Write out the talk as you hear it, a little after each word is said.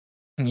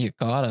You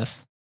caught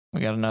us.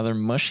 We got another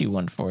mushy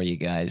one for you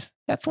guys.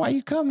 That's why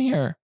you come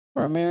here.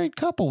 We're a married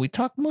couple. We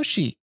talk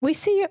mushy. We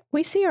see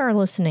our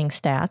listening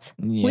stats.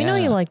 Yeah, We know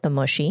you like the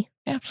mushy.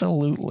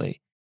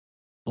 Absolutely.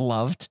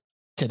 Loved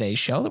today's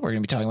show that we're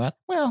going to be talking about.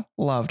 Well,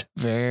 loved,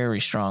 very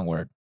strong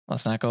word.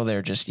 Let's not go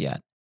there just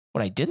yet.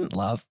 What I didn't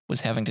love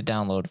was having to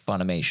download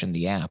Funimation,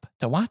 the app,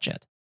 to watch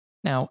it.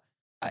 Now,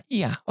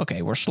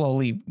 we're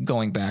slowly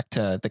going back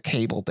to the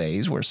cable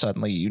days where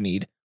suddenly you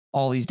need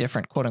all these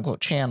different quote-unquote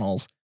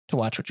channels to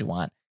watch what you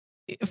want.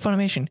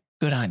 Funimation,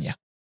 good on you.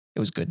 It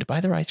was good to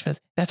buy the rights for this.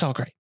 That's all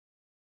great.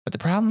 But the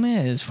problem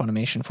is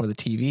Funimation for the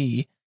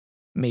TV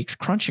makes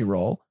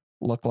Crunchyroll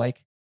look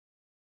like,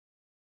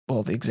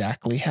 well,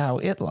 exactly how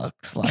it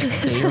looks like.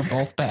 They are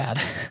both bad.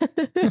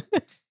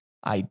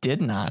 I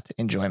did not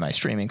enjoy my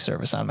streaming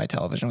service on my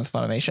television with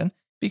Funimation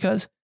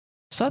because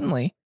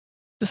suddenly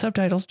the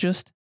subtitles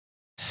just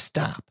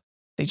stop.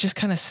 They just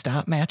kind of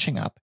stop matching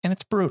up, and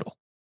it's brutal.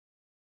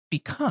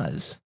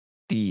 Because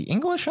the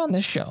English on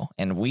this show,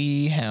 and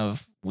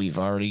we've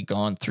already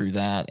gone through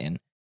that, and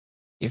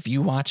if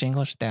you watch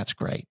English, that's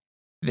great.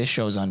 This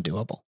show's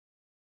undoable.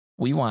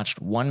 We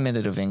watched 1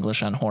 minute of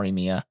English on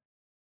Horimiya,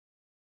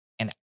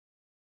 and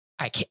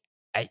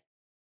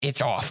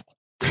it's awful.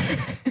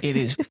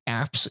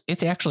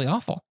 It's actually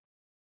awful.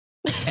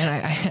 And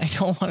I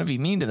don't want to be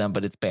mean to them,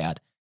 but it's bad.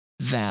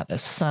 That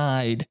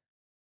aside,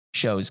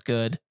 show's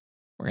good.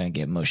 We're going to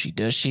get mushy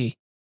dushy,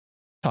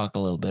 talk a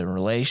little bit of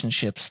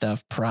relationship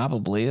stuff.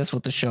 Probably that's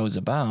what the show's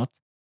about.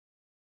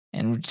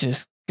 And we're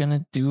just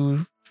going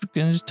to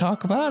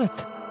talk about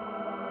it.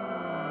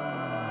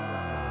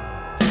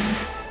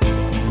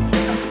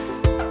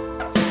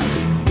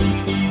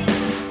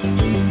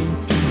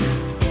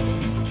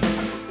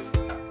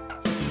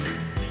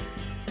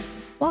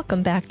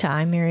 Welcome back to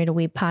I Married a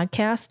Weeb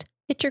podcast.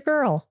 It's your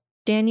girl,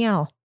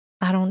 Danielle.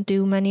 I don't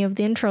do many of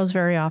the intros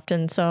very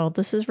often, so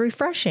this is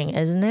refreshing,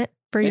 isn't it,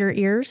 for your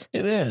ears?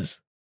 It is.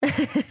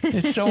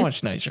 It's so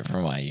much nicer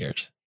for my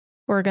ears.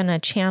 We're going to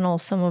channel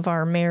some of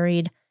our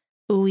married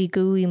ooey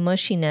gooey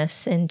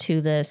mushiness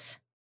into this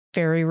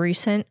very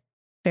recent,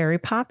 very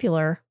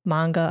popular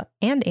manga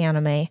and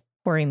anime,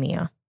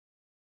 Horimiya.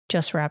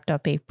 Just wrapped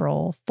up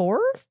April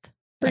 4th,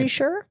 pretty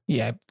sure.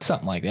 Yeah,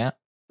 something like that.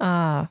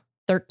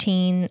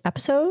 13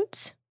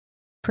 episodes.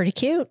 Pretty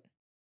cute.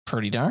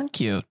 Pretty darn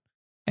cute.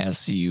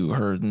 As you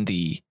heard in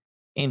the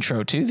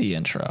intro to the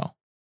intro,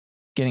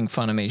 getting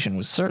Funimation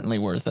was certainly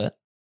worth it.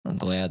 I'm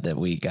glad that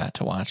we got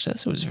to watch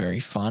this. It was very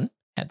fun.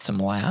 Had some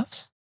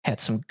laughs. Had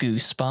some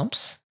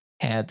goosebumps.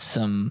 Had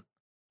some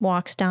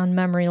walks down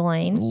memory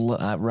lane.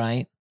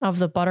 Right. Of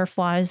the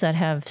butterflies that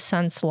have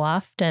since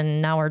left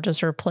and now are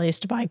just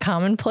replaced by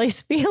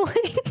commonplace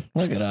feelings.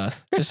 Look at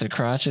us. Just a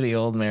crotchety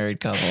old married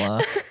couple,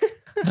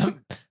 huh?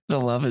 The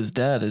love is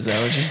dead. Is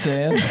that what you're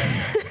saying?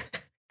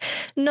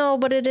 No,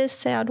 but it is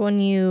sad when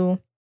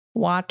you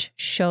watch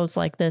shows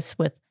like this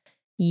with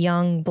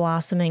young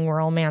blossoming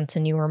romance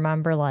and you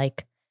remember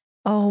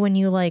when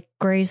you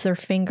graze their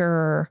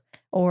finger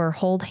or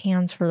hold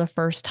hands for the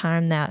first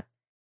time, that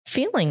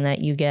feeling that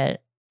you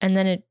get. And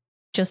then it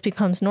just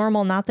becomes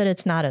normal. Not that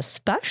it's not as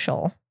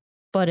special,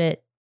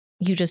 but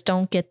you just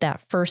don't get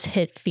that first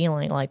hit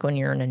feeling like when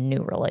you're in a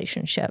new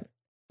relationship.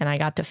 And I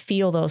got to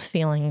feel those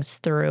feelings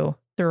through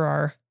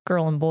our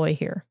girl and boy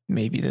here.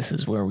 Maybe this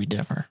is where we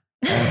differ.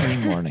 Every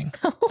morning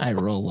I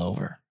roll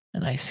over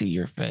and I see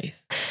your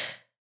face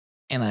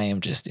and I am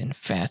just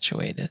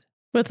infatuated.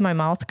 With my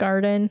mouth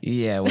guard in?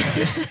 Yeah,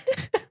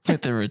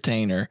 with the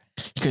retainer.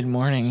 Good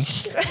morning.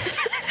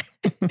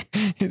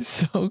 It's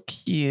so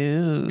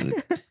cute.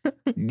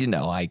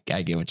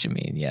 I get what you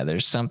mean. Yeah,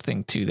 there's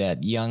something to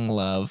that young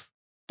love.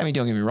 I mean,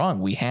 don't get me wrong.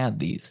 We had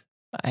these.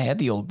 I had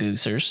the old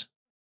goosers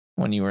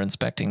when you were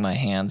inspecting my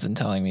hands and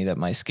telling me that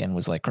my skin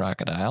was like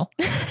crocodile.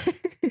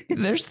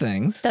 There's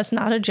things. That's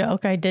not a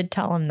joke. I did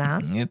tell him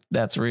that.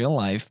 That's real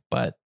life.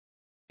 But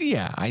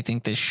yeah, I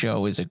think this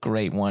show is a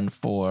great one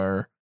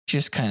for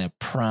just kind of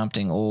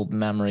prompting old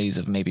memories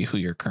of maybe who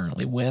you're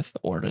currently with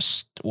or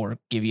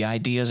give you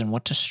ideas and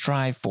what to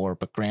strive for.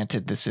 But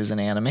granted, this is an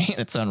anime and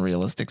it's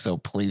unrealistic. So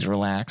please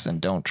relax and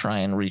don't try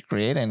and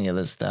recreate any of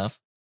this stuff.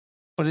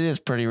 But it is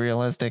pretty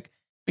realistic.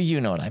 But you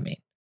know what I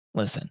mean.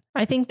 Listen.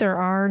 I think there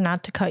are,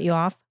 not to cut you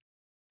off,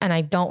 and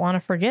I don't want to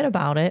forget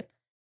about it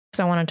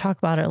because I want to talk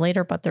about it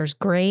later, but there's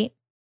great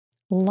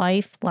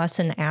life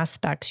lesson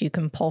aspects you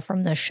can pull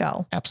from this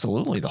show.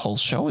 Absolutely. The whole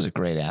show is a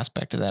great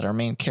aspect of that. Our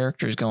main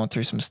character is going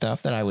through some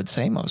stuff that I would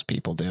say most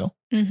people do.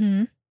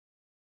 Mm-hmm.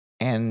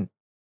 And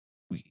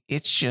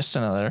it's just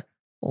another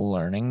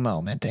learning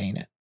moment, ain't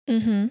it?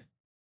 Mm-hmm.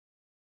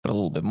 But a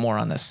little bit more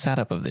on the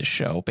setup of this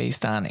show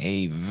based on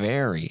a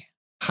very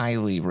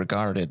highly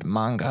regarded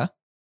manga.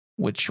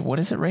 What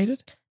is it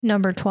rated?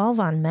 Number 12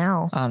 on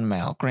Mal. On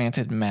Mal.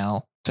 Granted,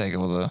 Mal, take it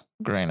with a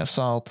grain of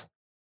salt,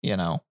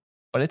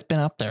 but it's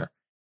been up there.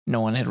 No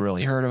one had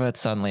really heard of it.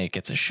 Suddenly it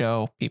gets a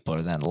show. People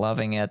are then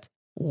loving it.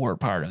 We're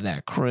part of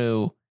that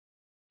crew.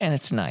 And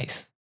it's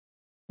nice.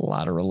 A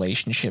lot of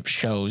relationship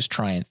shows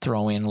try and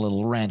throw in a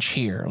little wrench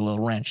here, a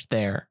little wrench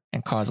there,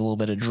 and cause a little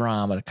bit of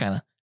drama to kind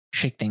of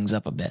shake things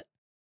up a bit.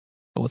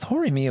 But with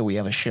Horimiya, we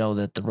have a show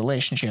that the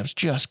relationship's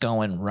just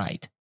going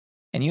right.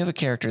 And you have a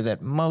character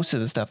that most of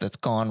the stuff that's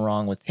gone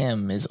wrong with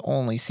him is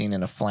only seen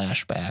in a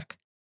flashback.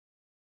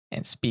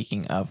 And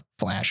speaking of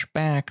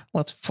flashback,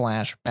 let's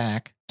flash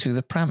back to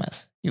the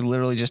premise. You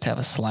literally just have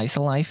a slice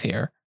of life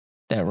here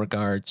that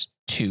regards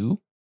 2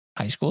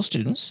 high school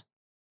students.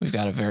 We've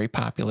got a very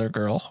popular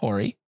girl,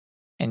 Hori,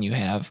 and you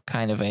have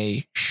kind of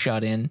a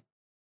shut-in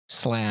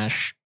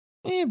slash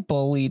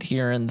bullied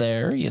here and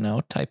there,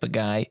 type of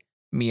guy,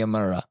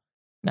 Miyamura.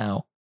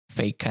 Now,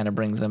 fate kind of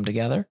brings them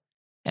together.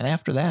 And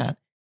after that,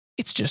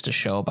 it's just a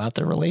show about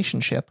their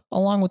relationship,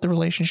 along with the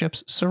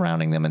relationships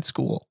surrounding them in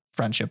school.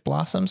 Friendship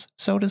blossoms,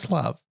 so does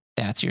love.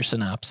 That's your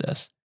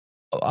synopsis.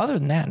 Other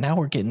than that, now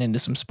we're getting into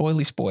some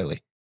spoily.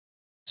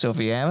 So if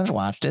you haven't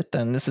watched it,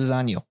 then this is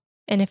on you.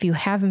 And if you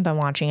haven't been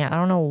watching it, I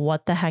don't know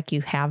what the heck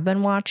you have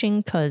been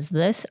watching, because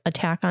this,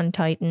 Attack on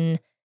Titan,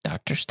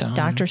 Dr.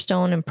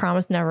 Stone, and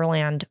Promised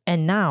Neverland,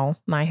 and now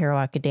My Hero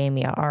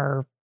Academia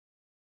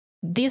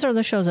these are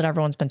the shows that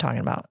everyone's been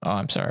talking about. Oh,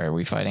 I'm sorry. Are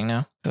we fighting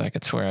now? Because I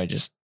could swear I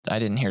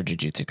didn't hear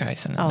Jujutsu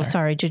Kaisen. Oh,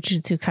 sorry.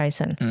 Jujutsu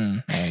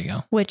Kaisen. There you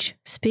go. Which,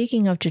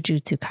 speaking of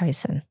Jujutsu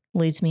Kaisen,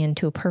 leads me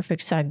into a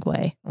perfect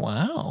segue.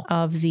 Wow.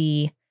 Of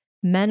the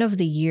Men of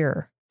the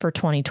Year for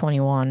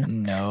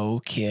 2021.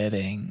 No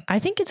kidding. I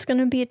think it's going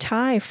to be a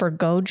tie for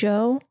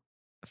Gojo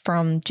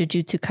from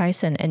Jujutsu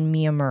Kaisen and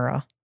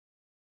Miyamura.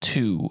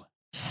 2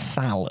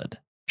 solid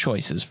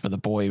choices for the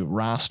boy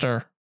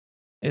roster.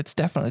 It's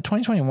definitely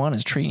 2021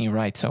 is treating you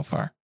right so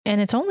far.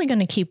 And it's only going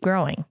to keep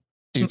growing.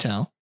 Do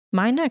tell.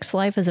 My Next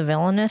Life as a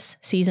Villainess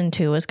season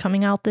 2 is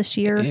coming out this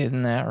year.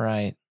 Isn't that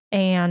right?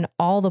 And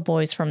all the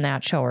boys from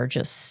that show are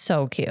just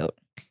so cute.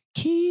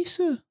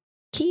 Kisu.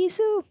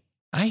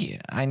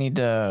 I need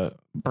to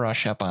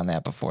brush up on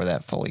that before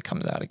that fully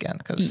comes out again.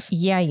 Because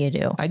yeah, you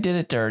do. I did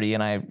it dirty,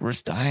 and I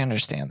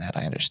understand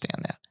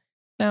that.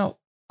 Now,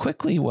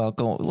 quickly,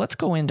 let's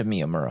go into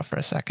Miyamura for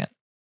a second.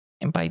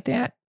 And by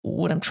that,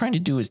 what I'm trying to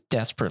do is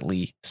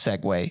desperately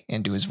segue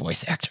into his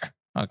voice actor.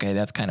 Okay,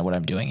 that's kind of what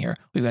I'm doing here.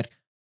 We've got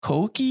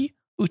Koki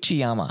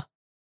Uchiyama,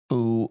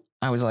 who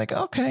I was like,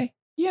 okay,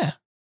 yeah,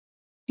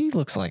 he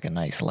looks like a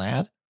nice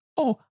lad.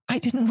 Oh, I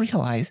didn't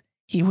realize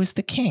he was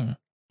the king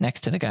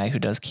next to the guy who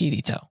does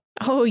Kirito.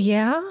 Oh,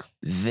 yeah?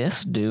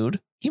 This dude,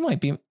 he might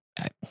be.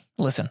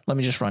 Listen, let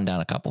me just run down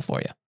a couple for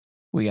you.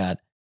 We got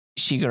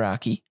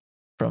Shigaraki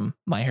from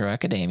My Hero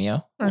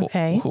Academia,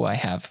 okay, who I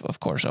have, of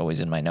course, always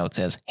in my notes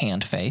as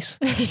hand face.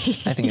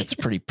 I think it's a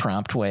pretty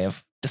prompt way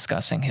of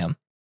discussing him.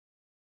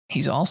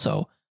 He's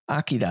also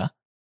Akira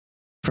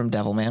from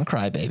Devilman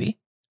Crybaby.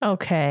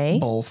 Okay.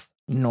 Both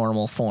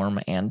normal form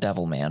and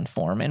Devilman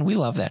form, and we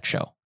love that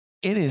show.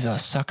 It is a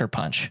sucker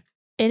punch.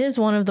 It is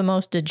one of the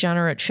most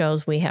degenerate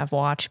shows we have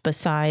watched,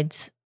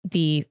 besides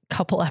the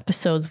couple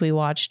episodes we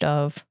watched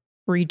of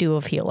Redo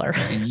of Healer.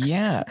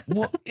 Yeah.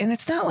 Well, and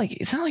it's not like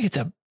it's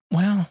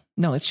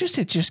no, it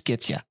just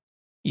gets you.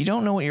 You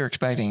don't know what you're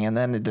expecting, and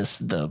then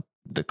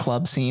the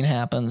club scene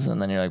happens,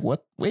 and then you're like,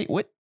 what? Wait,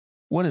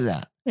 what is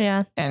that?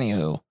 Yeah.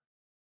 Anywho,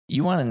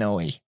 you want to know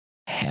a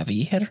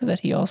heavy hitter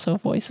that he also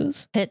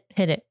voices? Hit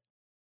it.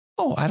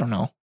 Oh, I don't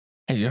know.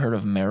 Have you heard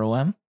of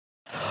Meruem?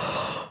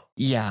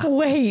 Yeah.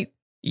 Wait.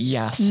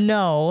 Yes.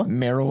 No.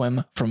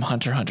 Meruem from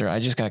Hunter x Hunter. I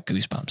just got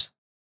goosebumps.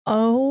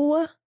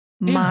 Oh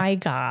my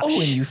gosh. Oh,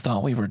 and you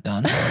thought we were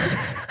done?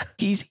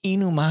 He's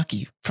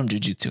Inumaki from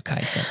Jujutsu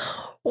Kaisen.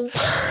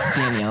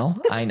 Danielle,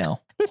 I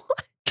know.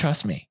 What?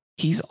 Trust me.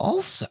 He's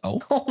also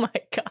oh my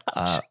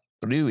gosh.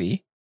 Rui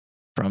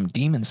from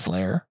Demon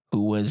Slayer,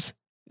 who was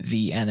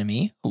the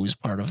enemy, who was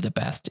part of the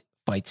best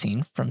fight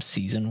scene from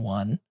season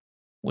 1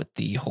 with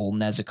the whole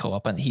Nezuko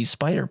up on. He's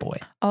Spider Boy.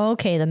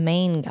 Okay, the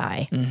main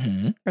guy.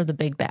 Mm-hmm. Or the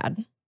big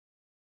bad.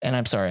 And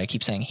I'm sorry, I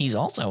keep saying he's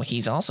also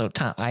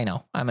I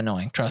know, I'm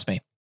annoying. Trust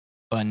me.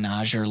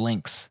 Banagher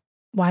Lynx.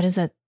 Why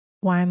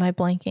am I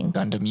blanking?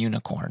 Gundam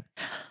Unicorn.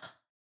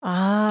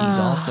 Ah. He's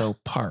also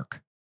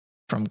Park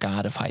from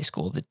God of High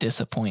School. The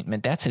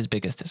disappointment. That's his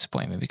biggest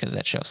disappointment because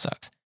that show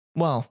sucks.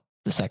 Well,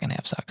 the second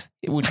half sucks,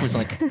 which was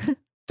like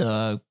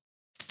the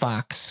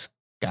Fox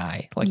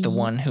guy, like the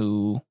one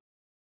who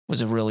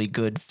was a really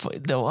good,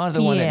 the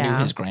other one that knew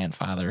his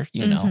grandfather,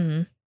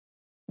 Mm-hmm.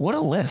 What a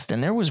list.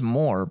 And there was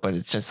more, but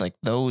it's just like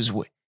those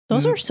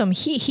are some,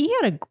 he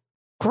had a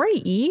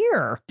great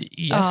year.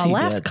 Yes, he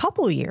last did.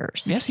 couple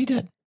years. Yes, he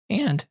did.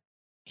 And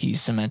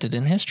he's cemented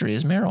in history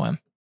as Meruem.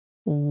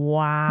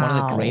 Wow. One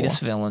of the greatest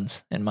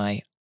villains, in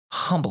my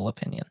humble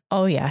opinion.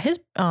 Oh, yeah. His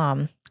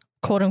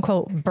quote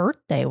unquote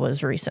birthday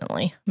was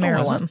recently. Oh,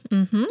 was Meruem.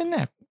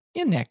 Mm-hmm.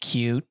 Isn't that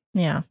cute?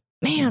 Yeah.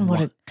 Man, what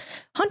a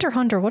Hunter x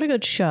Hunter, what a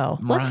good show.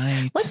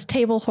 Let's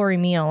table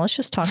Horimiya. Let's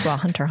just talk about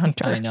Hunter x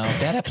Hunter. I know.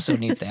 That episode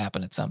needs to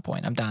happen at some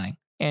point. I'm dying.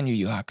 And Yu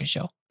Yu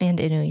Hakusho. And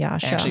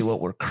Inuyasha. Actually,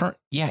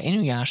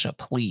 Inuyasha,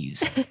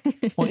 please.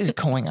 What is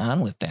going on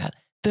with that?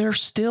 They're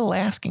still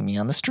asking me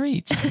on the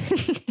streets.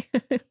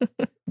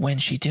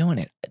 When's she doing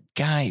it?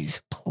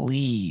 Guys,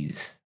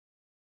 please.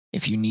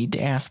 If you need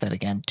to ask that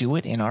again, do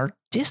it in our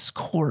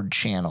Discord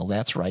channel.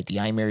 That's right, the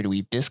I Married a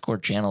Weeb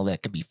Discord channel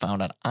that can be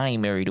found on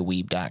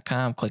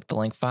imarriedaweeb.com. Click the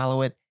link,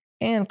 follow it,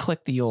 and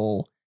click the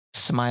old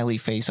smiley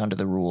face under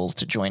the rules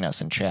to join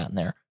us and chat in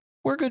there.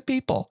 We're good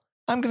people.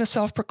 I'm going to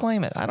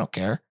self-proclaim it. I don't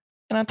care.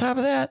 And on top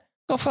of that,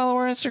 go follow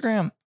our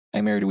Instagram.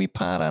 I Married a Weeb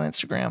Pod on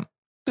Instagram.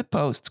 Good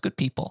posts, good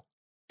people.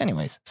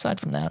 Anyways, aside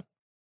from that,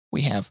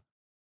 we have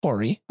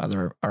Hori,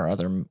 our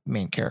other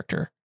main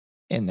character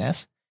in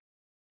this,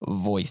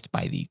 voiced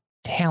by the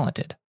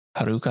talented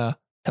Haruka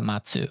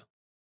Tamatsu.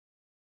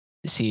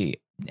 See,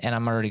 and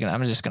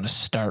I'm just gonna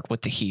start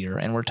with the heater,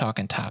 and we're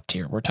talking top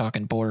tier. We're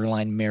talking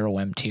borderline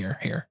Meruem tier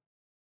here.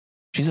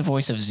 She's the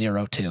voice of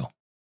 02.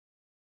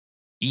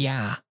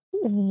 Yeah.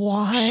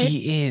 What?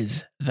 She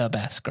is the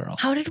best girl.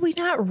 How did we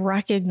not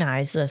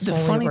recognize this? The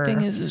funny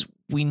thing is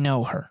we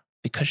know her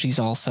because she's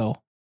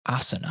also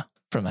Asuna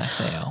from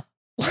SAO.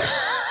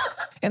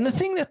 And the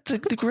thing that the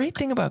great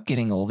thing about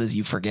getting old is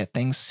you forget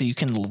things, so you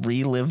can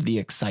relive the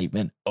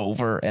excitement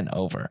over and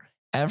over.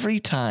 Every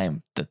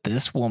time that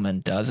this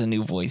woman does a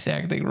new voice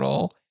acting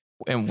role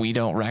and we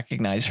don't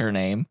recognize her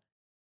name,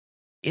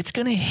 it's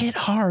going to hit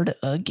hard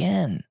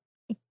again.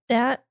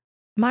 That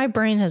my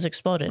brain has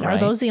exploded. Right? Are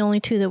those the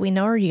only two that we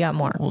know, or you got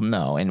more? Well,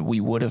 no, and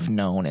we would have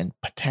known and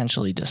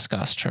potentially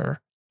discussed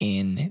her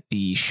in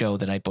the show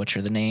that I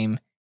butcher the name.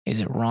 Is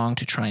it wrong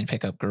to try and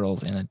pick up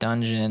girls in a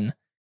dungeon?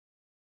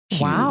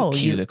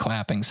 Cue the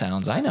clapping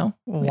sounds. I know.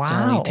 Wow. It's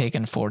only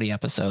taken 40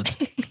 episodes.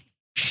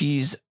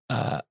 She's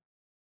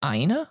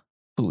Aina,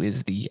 who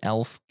is the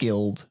Elf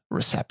Guild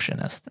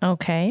receptionist.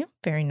 Okay,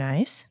 very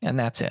nice. And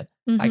that's it.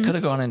 Mm-hmm. I could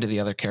have gone into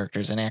the other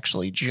characters and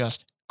actually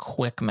just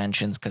quick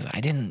mentions because I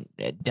didn't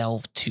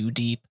delve too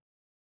deep.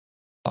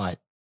 But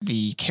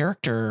the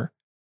character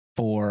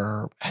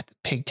for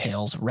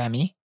Pigtails,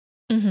 Remy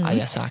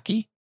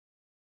Ayasaki,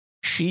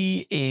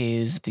 she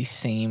is the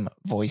same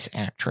voice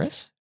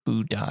actress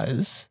who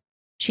does...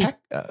 She's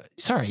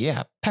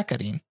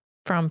Peccadine.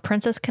 From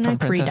Princess Connect.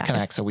 From Princess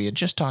Connect. So we had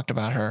just talked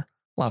about her.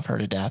 Love her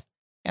to death.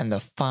 And the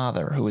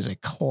father, who is a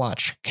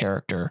clutch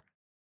character,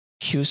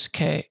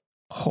 Kyusuke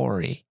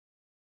Hori,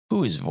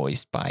 who is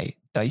voiced by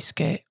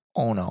Daisuke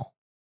Ono.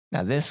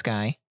 Now, this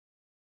guy,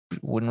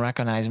 wouldn't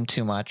recognize him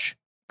too much,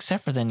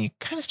 except for then you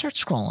kind of start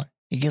scrolling.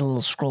 You get a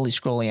little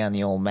scrolly on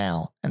the old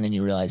Mal, and then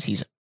you realize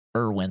he's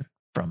Erwin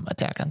from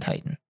Attack on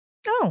Titan.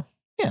 Oh.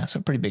 Yeah,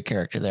 so pretty big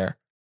character there.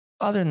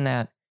 Other than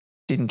that,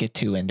 didn't get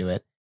too into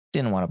it.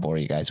 Didn't want to bore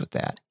you guys with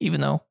that, even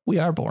though we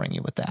are boring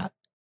you with that.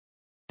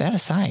 That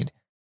aside,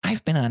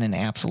 I've been on an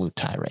absolute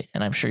tirade,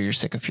 and I'm sure you're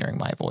sick of hearing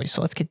my voice.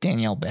 So let's get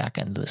Danielle back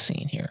into the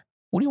scene here.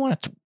 What do you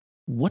want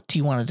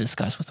to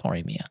discuss with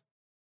Horimiya?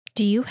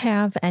 Do you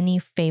have any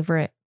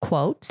favorite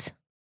quotes?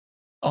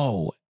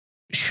 Oh,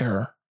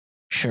 sure.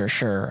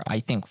 I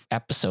think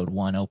episode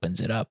 1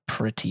 opens it up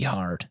pretty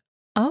hard.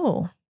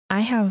 Oh, I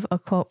have a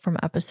quote from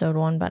episode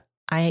 1, but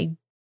I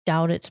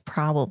doubt it's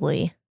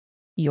probably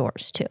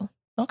yours too.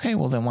 Okay,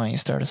 well then why don't you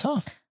start us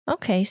off?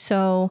 Okay,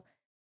 so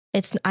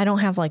I don't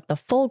have like the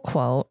full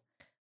quote,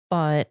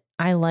 but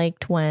I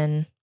liked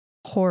when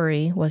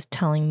Hori was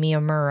telling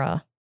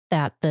Miyamura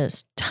that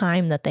this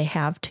time that they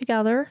have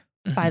together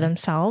by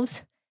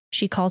themselves,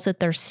 she calls it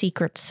their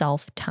secret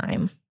self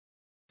time.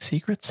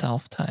 Secret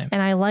self time.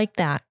 And I like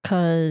that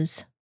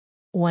because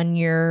when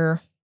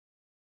you're,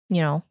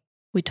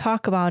 we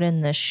talk about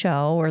in this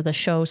show, or the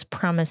show's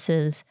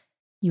premises,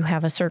 you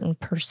have a certain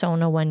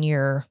persona when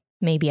you're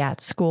maybe at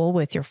school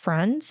with your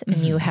friends, and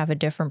you have a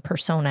different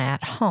persona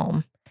at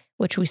home,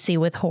 which we see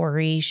with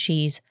Hori.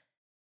 She's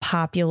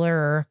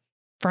popular,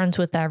 friends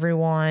with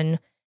everyone,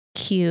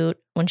 cute.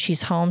 When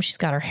she's home, she's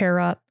got her hair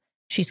up,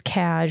 she's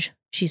cash,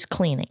 she's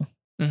cleaning.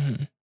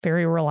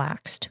 Very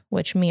relaxed,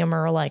 which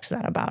Miyamura likes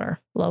that about her,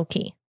 low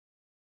key.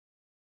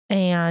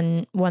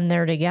 And when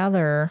they're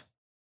together,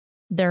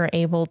 they're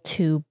able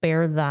to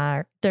bear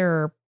that,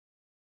 they're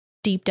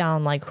deep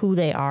down like who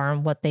they are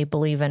and what they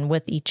believe in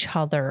with each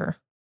other.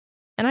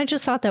 And I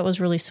just thought that was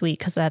really sweet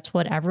because that's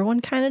what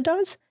everyone kind of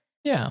does.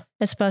 Yeah.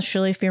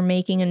 Especially if you're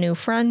making a new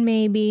friend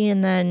maybe,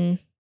 and then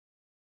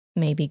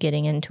maybe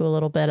getting into a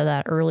little bit of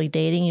that early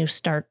dating, you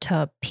start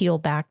to peel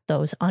back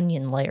those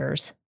onion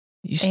layers.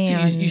 You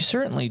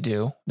certainly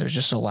do. There's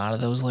just a lot of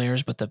those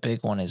layers, but the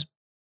big one is,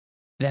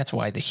 that's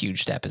why the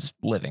huge step is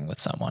living with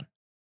someone.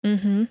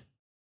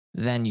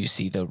 Then you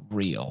see the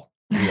real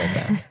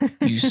them.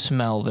 You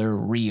smell their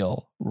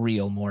real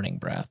morning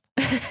breath.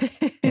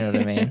 You know what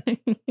I mean?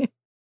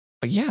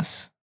 But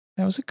yes,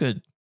 that was a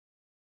good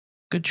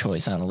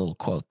choice on a little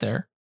quote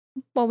there.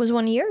 What was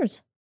one of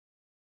yours?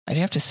 I'd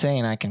have to say,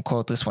 and I can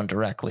quote this one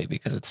directly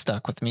because it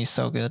stuck with me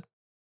so good.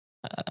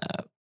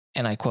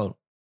 And I quote,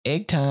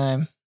 "Egg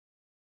time."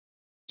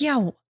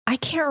 Yeah, I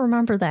can't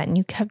remember that, and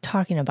you kept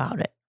talking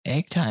about it.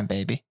 Egg time,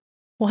 baby.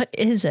 What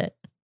is it?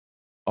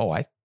 Oh,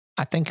 I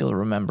think you'll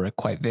remember it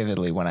quite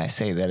vividly when I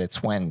say that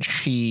it's when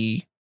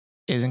she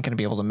isn't going to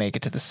be able to make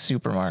it to the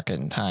supermarket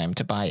in time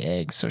to buy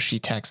eggs. So she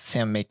texts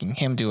him, making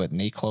him do it, and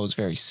they close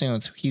very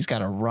soon. So he's got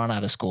to run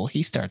out of school.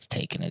 He starts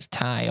taking his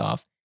tie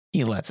off.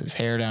 He lets his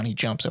hair down. He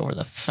jumps over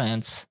the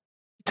fence.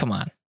 Come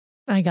on.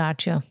 I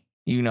gotcha.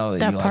 You know that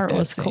That you like part that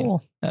was scene.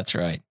 cool. That's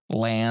right.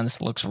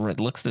 Lance looks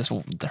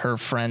her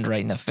friend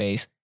right in the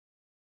face.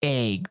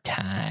 Egg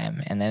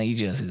time. And then he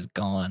just is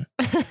gone.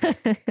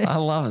 I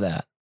love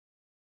that.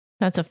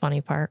 That's a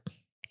funny part.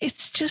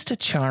 It's just a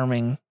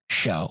charming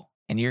show.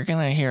 And you're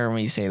going to hear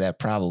me say that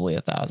probably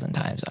 1,000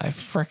 times. I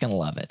freaking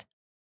love it.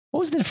 What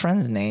was the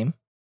friend's name?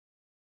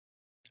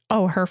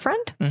 Oh, her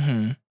friend?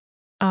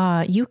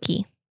 Mm-hmm.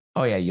 Yuki.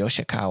 Oh, yeah,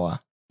 Yoshikawa.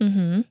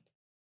 Mm-hmm.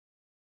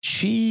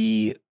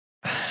 She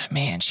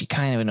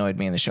kind of annoyed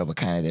me in the show, but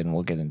kind of didn't.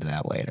 We'll get into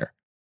that later.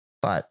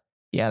 But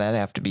yeah, that'd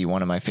have to be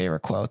one of my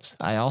favorite quotes.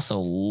 I also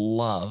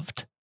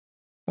loved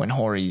when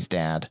Hori's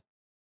dad,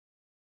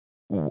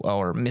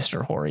 or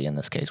Mr. Hori in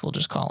this case, we'll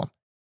just call him.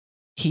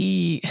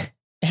 He,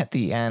 at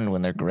the end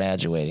when they're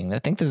graduating, I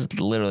think this is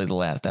literally the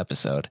last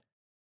episode,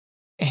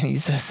 and he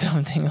says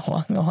something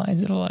along the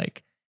lines of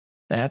like,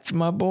 "That's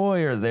my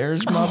boy," or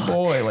 "There's my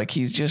boy." Like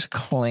he's just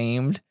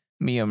claimed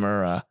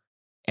Miyamura,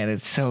 and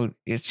it's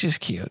just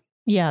cute.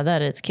 Yeah,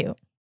 that is cute.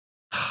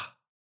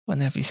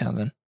 Wouldn't that be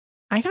something?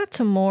 I got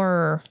some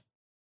more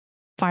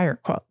fire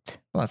quotes.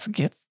 Let's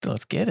get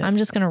it. I'm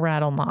just going to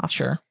rattle them off.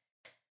 Sure.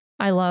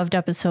 I loved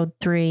episode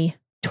 3,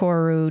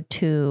 Toru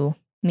to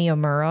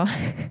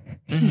Miyamura.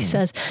 He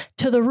says,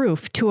 "To the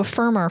roof to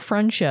affirm our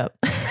friendship."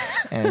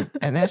 and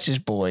that's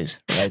just boys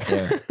right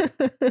there.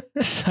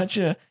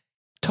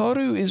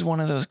 Toru is one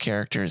of those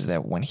characters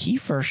that when he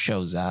first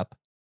shows up,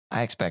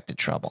 I expected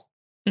trouble.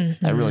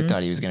 Mm-hmm. I really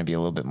thought he was going to be a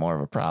little bit more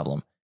of a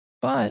problem,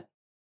 but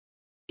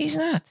he's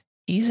not.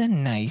 He's a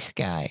nice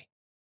guy.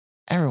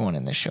 Everyone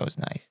in this show is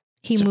nice.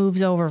 He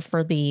moves over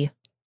for the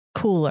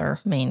cooler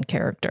main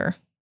character.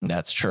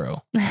 That's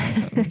true.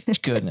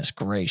 Goodness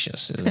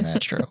gracious, isn't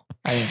that true?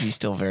 I think he's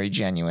still very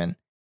genuine.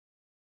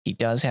 He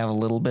does have a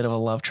little bit of a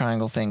love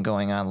triangle thing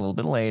going on a little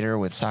bit later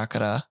with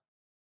Sakura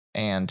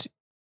and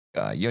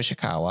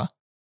Yoshikawa.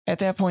 At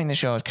that point in the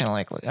show, it's kind of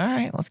like, all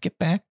right, let's get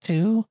back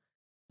to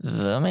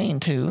the main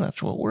two.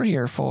 That's what we're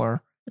here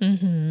for.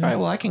 Mm-hmm. All right,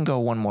 well, I can go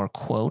one more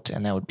quote,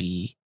 and that would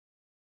be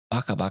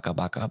Baka Baka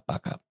Baka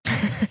Baka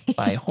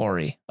by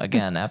Hori.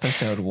 Again,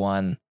 episode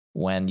 1,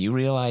 when you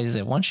realize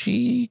that once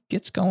she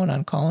gets going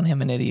on calling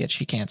him an idiot,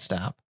 she can't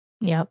stop.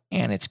 Yep.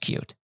 And it's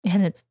cute.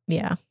 And it's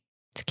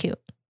cute.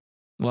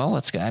 Well,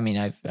 let's go. I mean,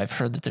 I've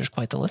heard that there's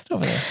quite the list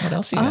over there. What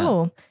else you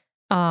got?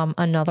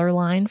 Another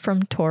line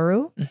from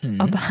Toru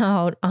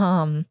about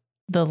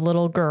the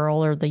little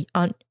girl or the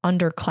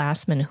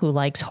underclassman who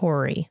likes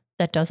Hori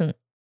that doesn't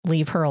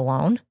leave her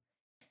alone.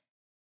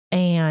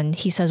 And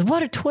he says,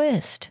 "What a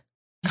twist."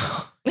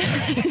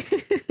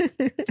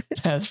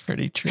 That's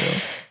pretty true.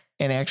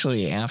 And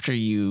actually, after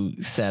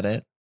you said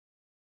it,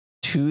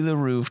 "To the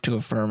roof to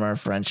affirm our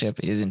friendship"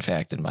 is in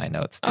fact in my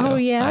notes too. Oh,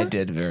 yeah? I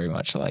did very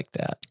much like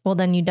that. Well,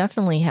 then you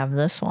definitely have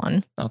this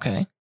one.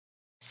 Okay.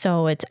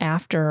 So it's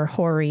after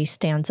Hori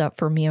stands up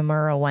for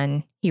Miyamura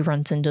when he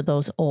runs into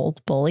those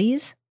old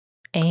bullies.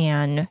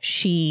 And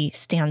she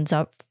stands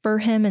up for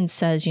him and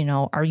says,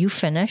 "Are you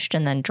finished?"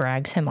 And then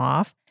drags him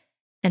off.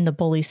 And the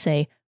bullies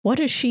say, "What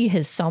is she,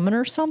 his summon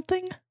or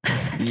something?"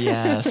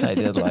 Yes, I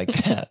did like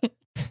that.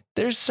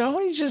 There's so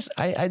many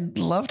I'd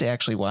love to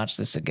actually watch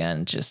this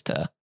again just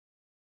to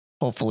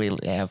hopefully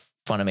have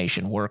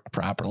Funimation work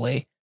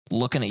properly.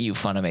 Looking at you,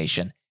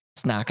 Funimation.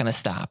 It's not going to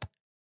stop.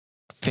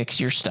 Fix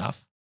your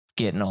stuff.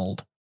 Getting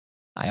old.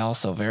 I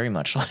also very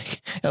much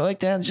I like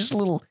that. Just a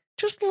little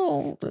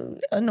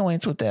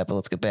annoyance with that, but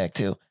let's get back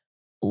to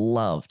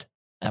loved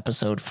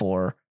episode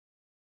 4,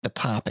 the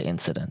Papa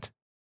incident.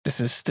 This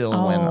is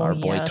still when our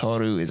boy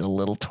Toru is a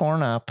little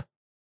torn up.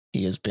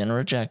 He has been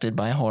rejected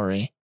by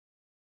Hori.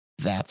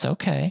 That's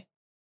okay.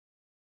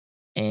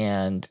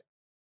 And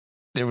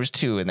there was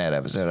 2 in that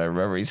episode. I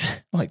remember he's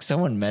like,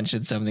 someone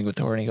mentioned something with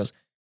Hori and he goes,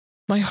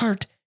 "My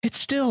heart, it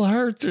still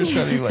hurts," or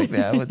something like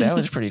that. That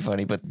was pretty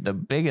funny. But the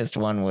biggest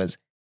one was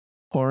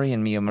Hori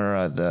and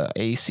Miyamura, the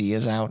AC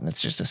is out and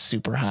it's just a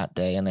super hot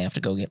day and they have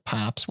to go get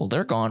pops. Well,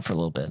 they're gone for a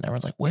little bit. And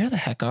everyone's like, where the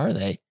heck are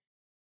they?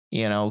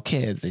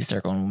 Kids, they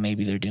start going, well,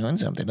 maybe they're doing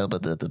something. Blah, blah,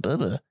 blah, blah,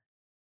 blah.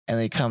 And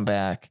they come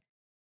back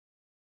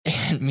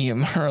and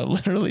Miyamura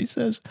literally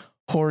says,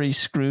 "Hori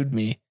screwed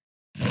me.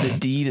 The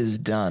deed is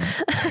done."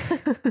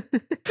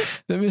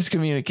 The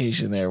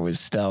miscommunication there was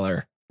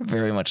stellar.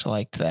 Very much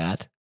liked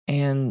that.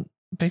 And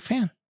big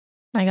fan.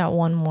 I got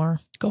one more.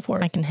 Go for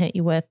it. I can hit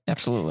you with.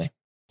 Absolutely.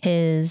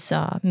 His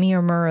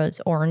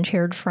Miyamura's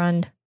orange-haired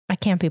friend. I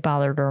can't be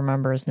bothered to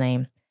remember his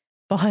name.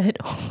 But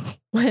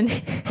when...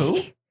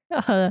 Who?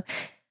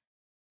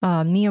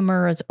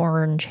 Miyamura's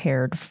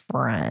orange-haired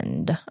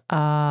friend.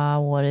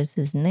 What is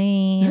his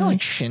name? Is it like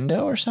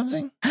Shindo or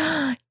something?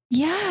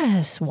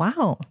 Yes.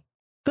 Wow.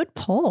 Good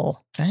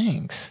pull.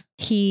 Thanks.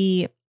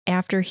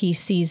 After he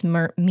sees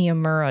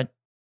Miyamura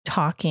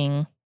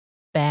talking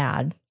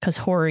bad, because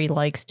Hori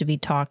likes to be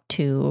talked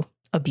to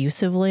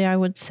abusively, I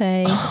would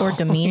say, or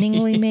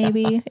demeaningly,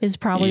 maybe is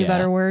probably a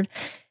better word.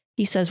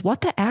 He says,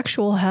 "What the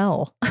actual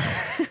hell?"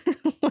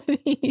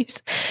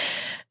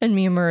 And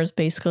Miyamura is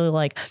basically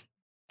like,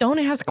 "Don't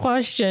ask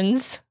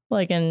questions,"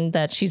 and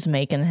that she's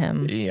making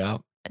him. Yeah.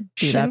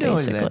 do that Shindo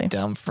is basically. that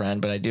dumb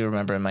friend, but I do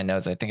remember in my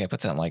notes, I think I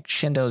put something like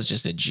Shindo's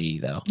just a G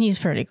though. He's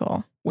pretty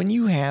cool. When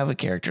you have a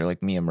character like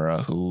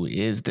Miyamura who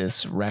is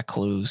this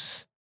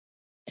recluse,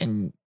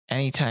 and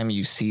anytime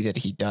you see that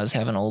he does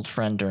have an old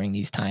friend during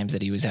these times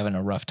that he was having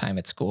a rough time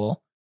at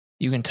school,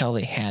 you can tell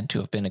they had to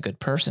have been a good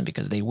person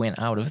because they went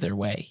out of their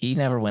way. He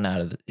never went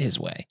out of his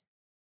way.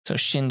 So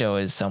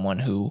Shindo is someone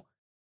who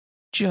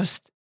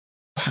just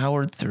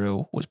powered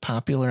through, was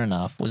popular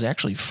enough, was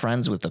actually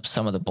friends with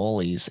some of the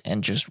bullies,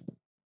 and just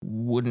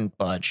wouldn't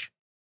budge.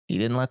 He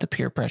didn't let the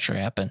peer pressure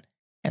happen,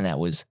 and that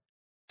was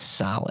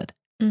solid.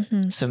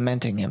 Mm-hmm.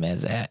 Cementing him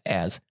as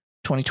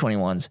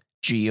 2021's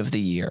G of the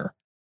Year,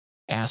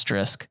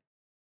 asterisk,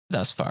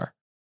 thus far.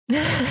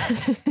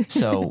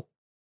 So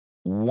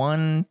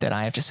one that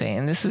I have to say,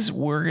 and this is,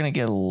 we're going to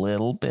get a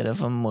little bit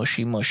of a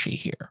mushy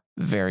here.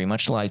 Very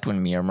much like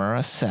when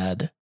Miyamura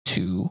said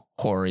to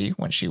Hori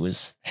when she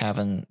was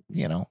having,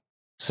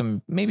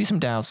 some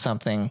doubts,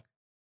 something,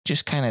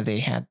 just kind of, they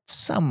had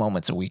some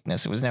moments of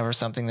weakness. It was never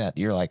something that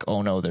you're like,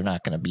 oh no, they're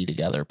not going to be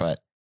together. But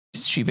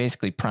she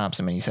basically prompts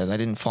him and he says, I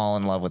didn't fall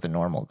in love with a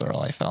normal girl.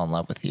 I fell in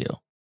love with you.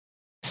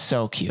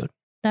 So cute.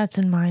 That's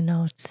in my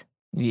notes.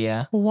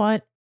 Yeah.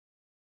 What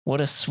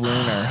a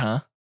swooner, huh?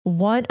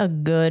 What a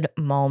good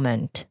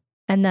moment.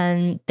 And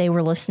then they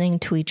were listening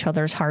to each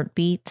other's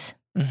heartbeats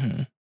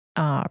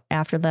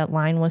after that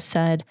line was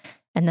said.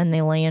 And then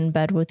they lay in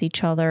bed with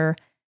each other.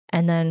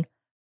 And then,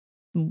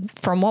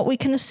 from what we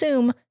can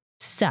assume,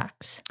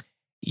 sex.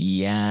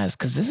 Yes,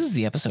 because this is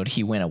the episode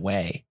he went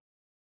away.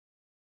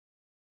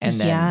 And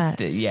then,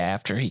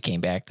 after he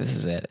came back, this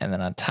is it. And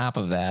then on top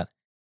of that,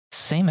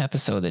 same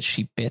episode that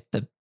she bit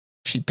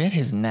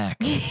his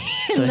neck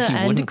so that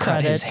he wouldn't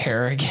cut his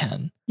hair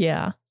again.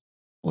 Yeah.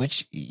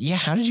 Which,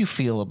 how did you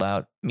feel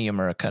about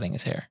Miyamura cutting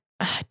his hair?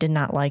 I did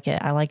not like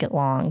it. I like it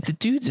long. The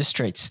dude's a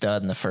straight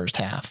stud in the first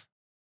half.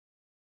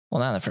 Well,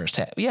 not in the first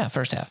half. Yeah,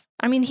 first half.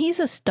 I mean, he's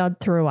a stud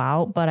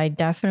throughout, but I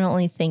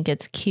definitely think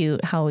it's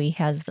cute how he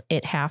has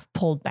it half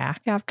pulled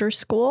back after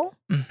school.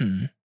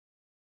 Mm-hmm.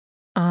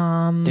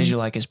 Did you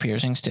like his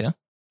piercings too?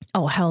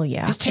 Oh, hell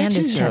yeah. His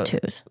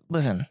tattoos.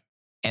 Listen,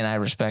 and I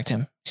respect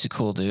him. He's a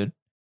cool dude.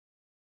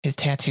 His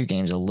tattoo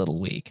game's a little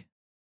weak.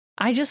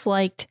 I just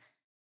liked...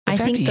 The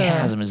fact he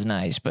has them is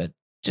nice, but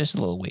just a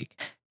little weak.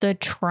 The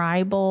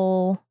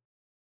tribal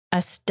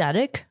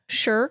aesthetic,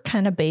 sure,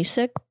 kind of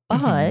basic,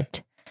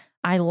 but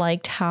I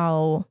liked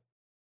how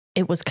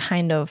it was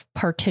kind of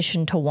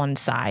partitioned to one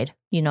side,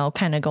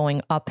 kind of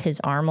going up his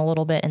arm a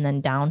little bit and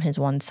then down his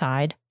one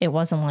side. It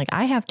wasn't like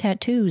I have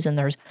tattoos and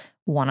there's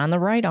one on the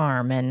right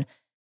arm and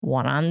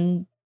one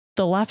on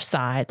the left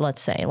side,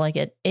 let's say. Like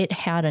it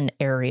had an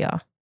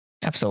area.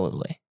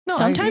 Absolutely. No,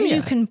 sometimes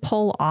you can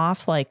pull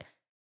off, like,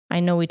 I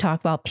know we talk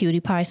about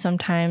PewDiePie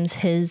sometimes,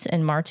 his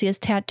and Marzia's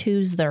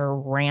tattoos, they're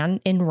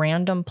in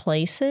random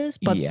places,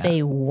 but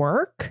they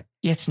work.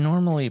 Yeah, it's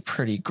normally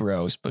pretty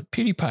gross, but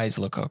PewDiePie's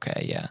look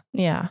okay, yeah.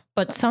 Yeah,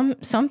 but some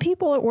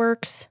people it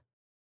works.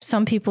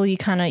 Some people you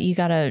got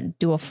to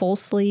do a full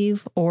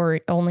sleeve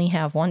or only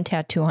have one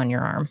tattoo on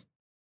your arm.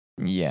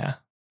 Yeah.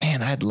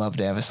 Man, I'd love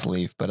to have a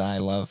sleeve, but I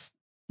love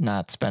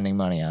not spending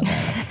money on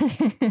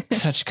that.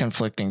 Such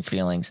conflicting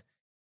feelings.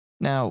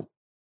 Now,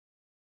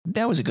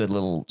 that was a good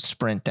little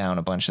sprint down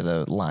a bunch of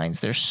the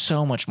lines. There's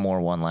so much more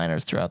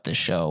one-liners throughout this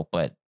show,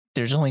 but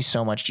there's only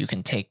so much you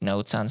can take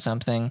notes on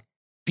something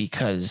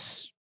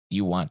because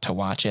you want to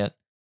watch it.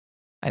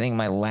 I think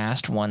my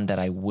last one that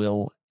I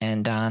will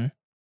end on,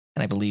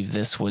 and I believe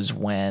this was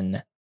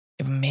when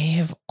it may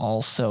have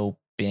also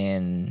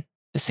been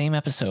the same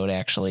episode,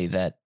 actually,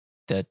 that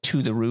the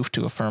To the Roof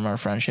to Affirm Our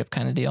Friendship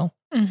kind of deal.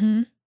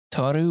 Mm-hmm.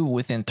 Toru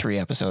within 3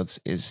 episodes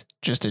is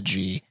just a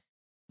G.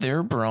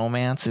 Their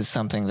bromance is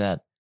something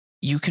that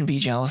you can be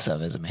jealous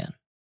of as a man.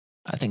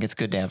 I think it's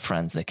good to have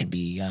friends that can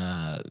be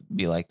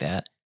like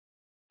that.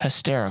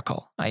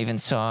 Hysterical. I even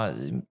saw,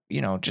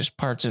 just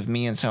parts of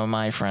me and some of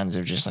my friends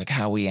are just like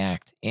how we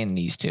act in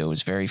these two. It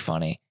was very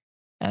funny.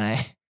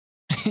 And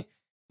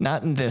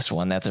not in this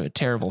one. That's a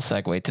terrible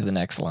segue to the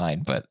next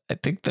line, but I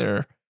think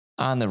they're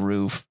on the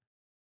roof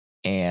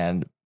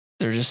and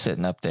they're just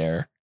sitting up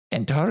there.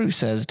 And Toru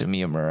says to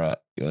Miyamura,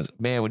 he goes,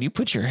 man, when you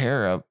put your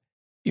hair up,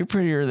 you're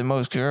prettier than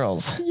most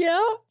girls.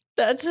 Yeah.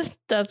 That's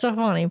a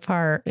funny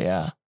part.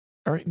 Yeah.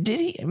 Or did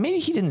he? Maybe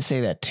he didn't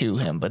say that to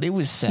him, but it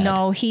was said.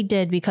 No, he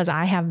did, because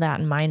I have that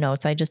in my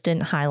notes. I just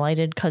didn't highlight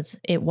it because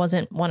it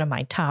wasn't one of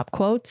my top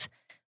quotes.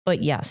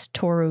 But yes,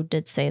 Toru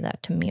did say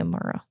that to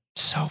Miyamura.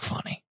 So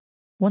funny.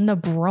 When the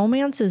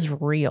bromance is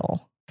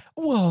real.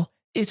 Well,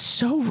 it's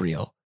so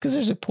real because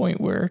there's a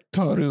point where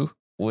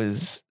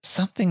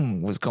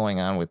something was going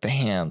on with the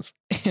hands,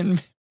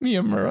 and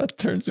Miyamura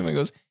turns to him and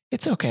goes,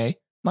 "It's okay.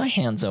 My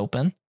hand's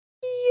open."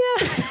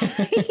 Yeah.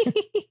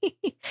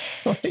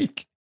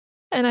 Like,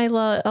 and I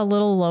love a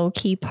little low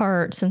key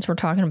part, since we're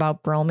talking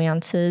about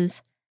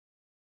bromances.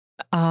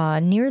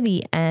 Near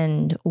the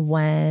end,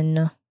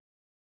 when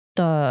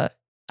the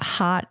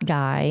hot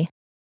guy,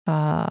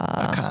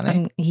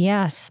 Akane?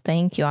 yes,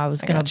 thank you. I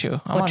was going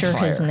to butcher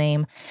his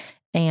name.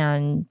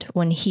 And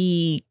when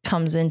he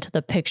comes into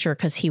the picture,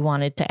 because he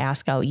wanted to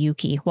ask out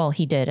Yuki, well,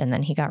 he did, and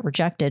then he got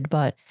rejected.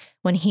 But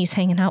when he's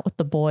hanging out with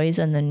the boys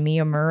and then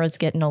Miyamura's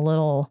getting a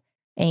little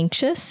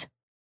anxious.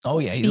 Oh,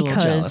 yeah, he's a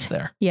little jealous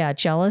there. Yeah,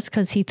 jealous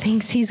because he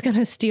thinks he's going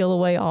to steal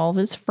away all of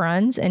his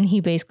friends. And he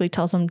basically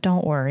tells him,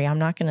 don't worry, I'm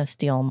not going to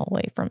steal them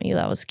away from you.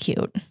 That was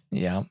cute.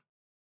 Yeah.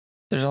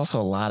 There's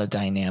also a lot of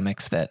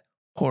dynamics that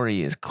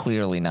Hori is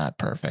clearly not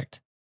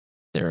perfect.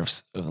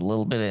 There's a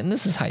little bit, and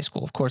this is high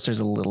school. Of course, there's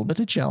a little bit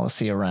of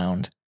jealousy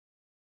around,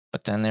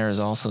 but then there is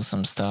also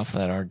some stuff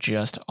that are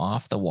just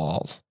off the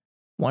walls.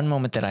 One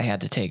moment that I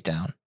had to take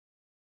down,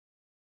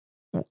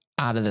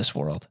 out of this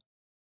world,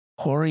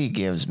 Hori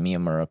gives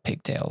Miyamura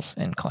pigtails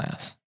in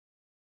class.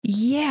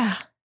 Yeah.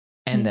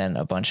 And then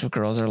a bunch of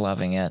girls are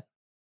loving it,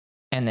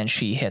 and then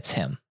she hits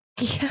him.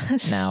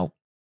 Yes. Now,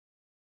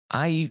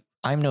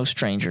 I'm no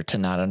stranger to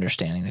not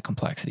understanding the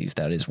complexities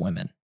that is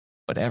women.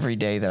 But every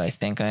day that I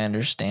think I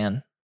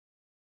understand,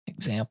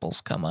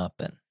 examples come up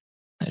and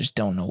I just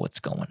don't know what's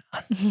going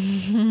on.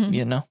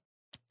 You know?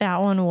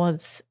 That one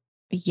was,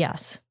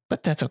 yes.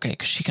 But that's okay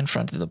because she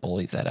confronted the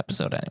bullies that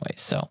episode anyway.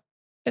 So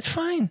it's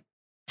fine.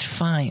 It's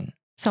fine.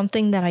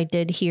 Something that I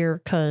did hear,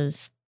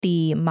 because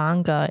the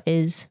manga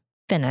is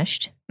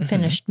finished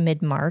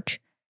mid-March.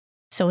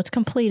 So it's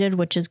completed,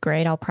 which is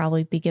great. I'll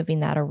probably be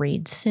giving that a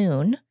read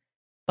soon.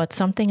 But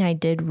something I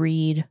did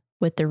read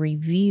with the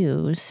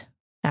reviews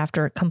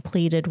after it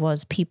completed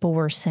was people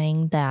were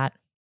saying that,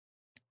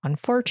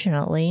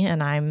 unfortunately,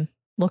 and I'm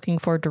looking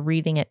forward to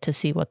reading it to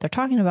see what they're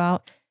talking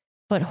about,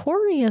 but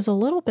Hori is a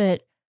little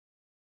bit,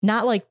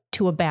 not like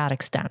to a bad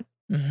extent,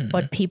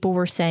 but people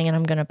were saying, and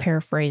I'm going to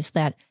paraphrase,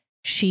 that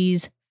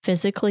she's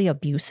physically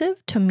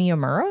abusive to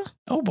Miyamura.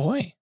 Oh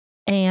boy.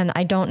 And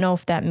I don't know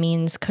if that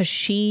means, because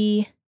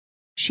she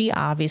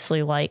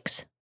obviously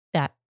likes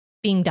that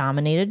being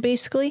dominated,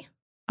 basically.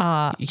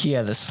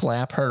 Yeah, the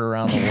slap heard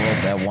around the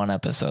world that one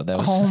episode. That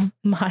was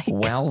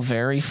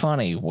very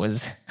funny.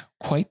 Was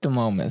quite the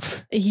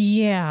moment.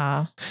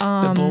 Yeah.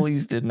 The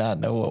bullies did not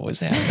know what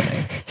was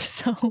happening.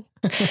 So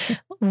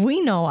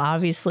we know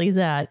obviously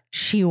that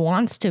she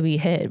wants to be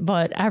hit,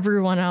 but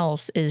everyone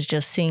else is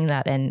just seeing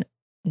that and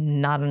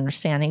not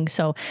understanding.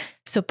 So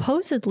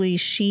supposedly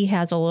she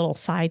has a little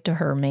side to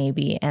her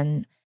maybe.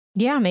 And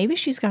yeah, maybe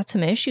she's got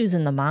some issues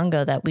in the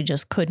manga that we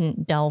just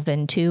couldn't delve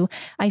into.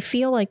 I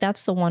feel like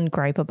that's the one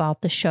gripe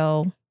about the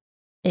show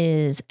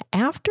is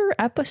after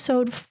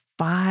episode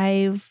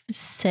 5,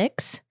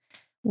 6,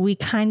 we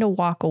kind of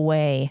walk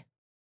away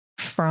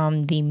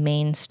from the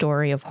main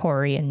story of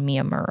Hori and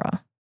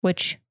Miyamura,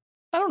 which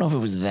I don't know if it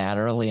was that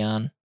early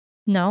on.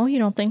 No, you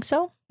don't think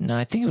so? No,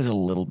 I think it was a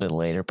little bit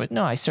later, but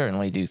no, I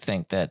certainly do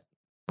think that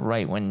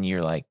right when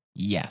you're like,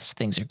 yes,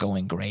 things are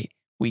going great,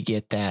 we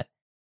get that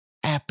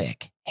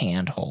epic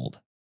handhold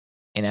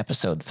in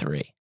episode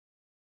 3.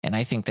 And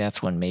I think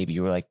that's when maybe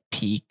you were like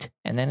peaked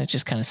and then it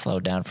just kind of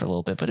slowed down for a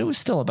little bit, but it was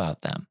still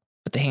about them.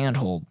 But the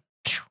handhold,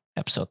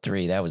 episode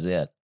 3, that was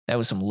it. That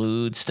was some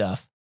lewd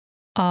stuff.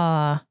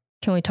 Can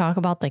we talk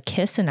about the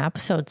kiss in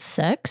episode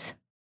 6?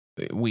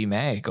 We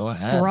may. Go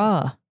ahead.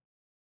 Bruh.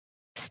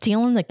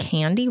 Stealing the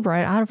candy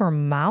right out of her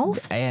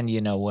mouth? And you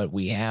know what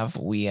we have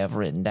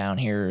written down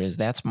here is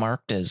that's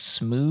marked as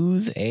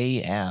smooth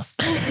AF.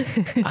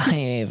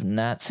 I have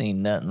not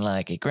seen nothing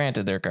like it.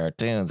 Granted, they're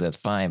cartoons, that's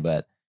fine,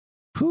 but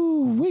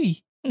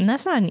whoo-wee. And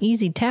that's not an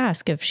easy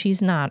task if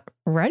she's not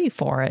ready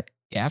for it.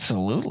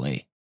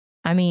 Absolutely.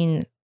 I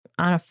mean,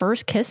 on a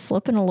first kiss,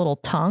 slipping a little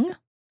tongue?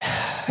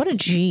 What a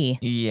G.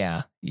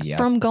 Yeah.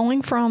 From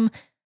going from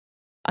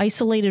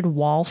isolated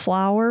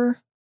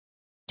wallflower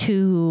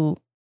to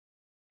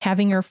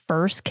having her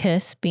first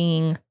kiss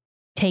being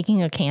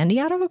taking a candy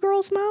out of a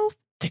girl's mouth.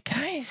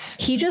 Guys.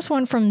 He just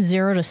went from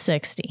 0 to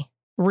 60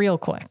 real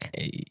quick.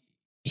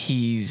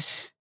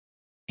 He's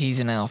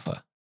an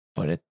alpha,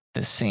 but at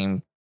the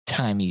same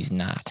time, he's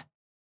not.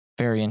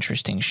 Very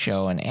interesting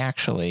show. And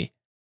actually,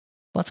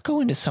 let's go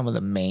into some of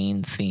the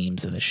main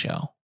themes of the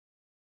show.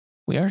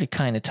 We already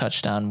kind of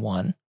touched on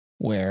one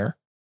where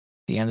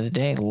at the end of the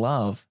day,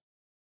 love,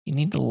 you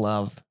need to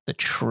love the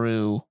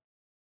true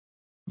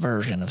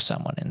version of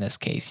someone. In this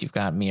case, you've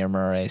got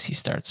Miyamura as he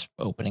starts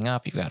opening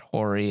up. You've got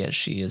Hori as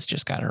she has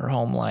just got her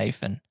home life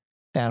and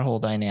that whole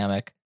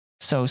dynamic.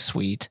 So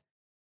sweet.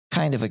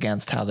 Kind of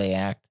against how they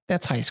act.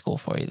 That's high school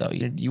for you, though.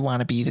 You want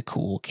to be the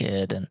cool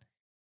kid. And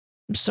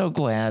I'm so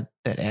glad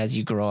that as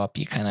you grow up,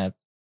 you kind of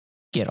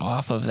get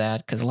off of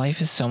that because life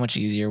is so much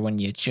easier when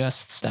you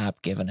just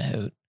stop giving a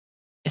hoot.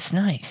 It's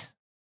nice.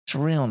 It's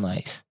real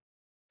nice.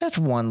 That's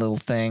one little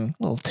thing,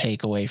 little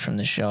takeaway from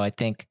the show. I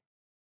think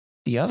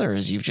the other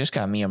is you've just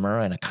got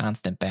Miyamura in a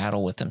constant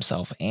battle with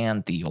himself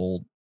and the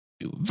old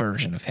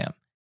version of him.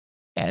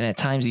 And at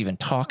times even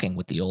talking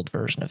with the old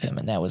version of him.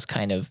 And that was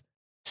kind of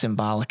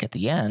symbolic at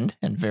the end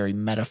and very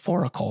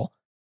metaphorical.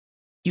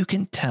 You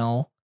can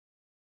tell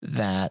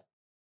that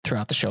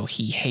throughout the show,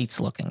 he hates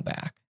looking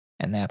back.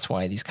 And that's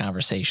why these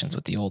conversations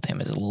with the old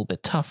him is a little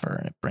bit tougher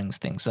and it brings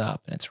things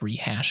up and it's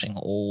rehashing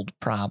old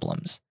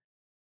problems.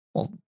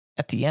 Well,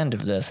 at the end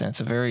of this, and it's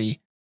a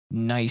very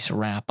nice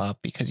wrap up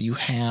because you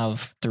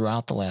have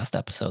throughout the last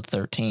episode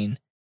 13,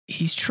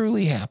 he's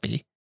truly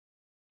happy.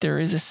 There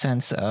is a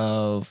sense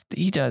of,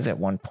 he does at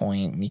one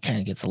point, and he kind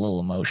of gets a little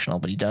emotional,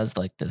 but he does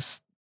like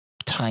this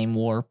time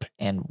warp.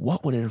 And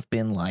what would it have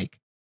been like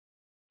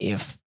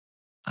if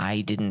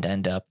I didn't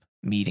end up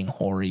meeting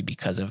Hori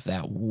because of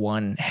that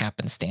one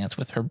happenstance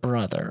with her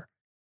brother?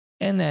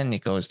 And then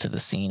it goes to the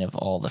scene of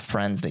all the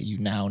friends that you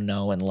now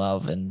know and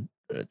love and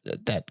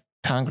that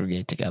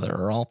congregate together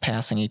are all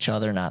passing each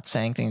other, not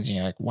saying things. And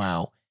you're like,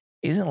 wow,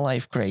 isn't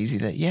life crazy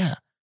that, yeah,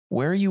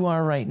 where you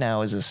are right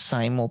now is a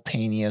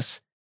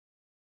simultaneous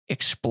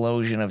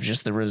explosion of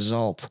just the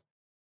result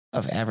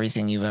of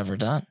everything you've ever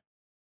done.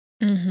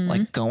 Mm-hmm.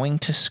 Like going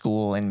to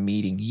school and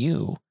meeting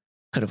you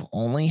could have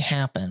only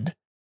happened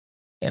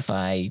if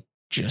I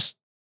just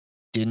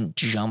didn't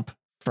jump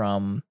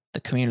from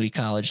the community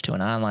college to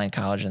an online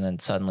college and then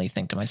suddenly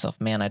think to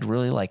myself, man, I'd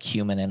really like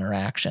human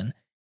interaction,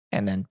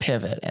 and then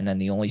pivot. And then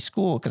the only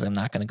school, because I'm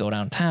not going to go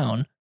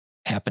downtown,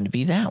 happened to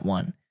be that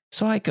one.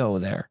 So I go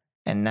there.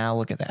 And now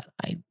look at that.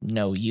 I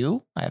know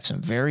you. I have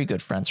some very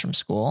good friends from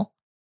school.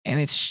 And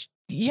it's,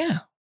 yeah,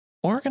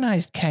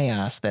 organized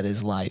chaos that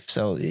is life.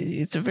 So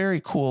it's a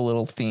very cool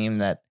little theme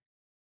that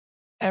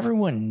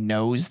everyone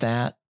knows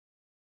that.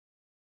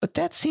 But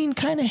that scene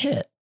kind of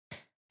hit.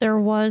 There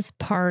was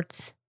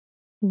parts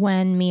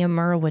when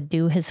Miyamura would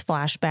do his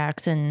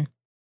flashbacks and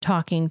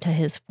talking to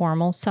his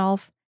former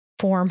self,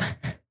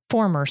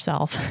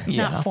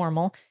 not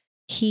formal.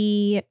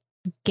 He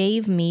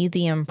gave me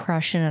the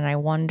impression, and I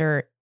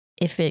wonder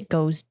if it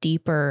goes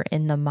deeper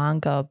in the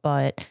manga,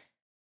 but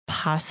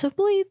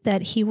possibly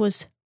that he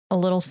was a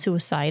little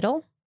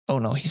suicidal. Oh,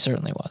 no, he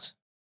certainly was.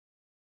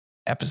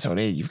 Episode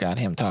 8, you've got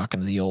him talking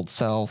to the old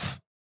self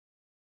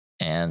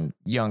and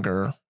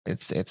younger.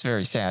 It's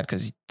very sad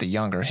because the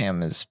younger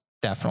him is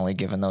definitely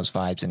given those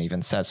vibes and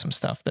even says some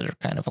stuff that are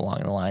kind of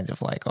along the lines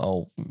of like,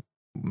 oh,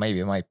 maybe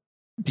it might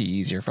be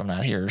easier if I'm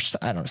not here.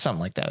 I don't know,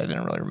 something like that. I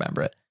didn't really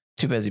remember it.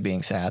 Too busy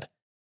being sad.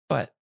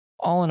 But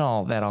all in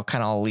all, that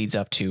all leads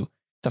up to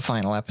the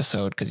final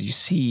episode because you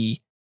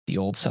see the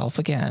old self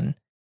again.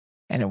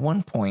 And at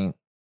one point,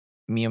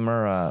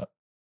 Miyamura,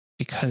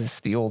 because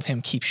the old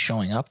him keeps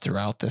showing up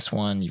throughout this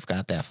one, you've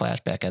got that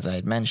flashback, as I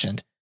had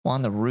mentioned. Well,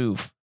 on the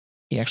roof,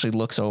 he actually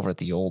looks over at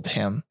the old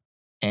him,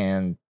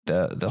 and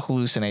the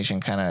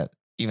hallucination kind of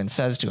even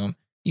says to him,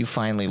 "You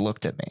finally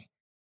looked at me."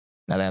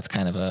 Now that's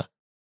kind of a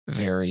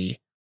very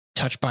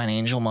touched by an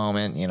angel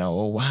moment,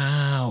 oh,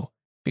 wow.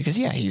 Because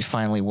yeah, he's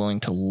finally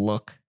willing to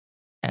look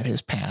at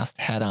his past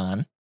head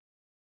on,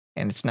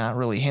 and it's not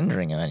really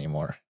hindering him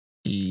anymore.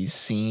 He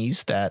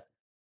sees that,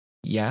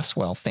 yes,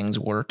 well, things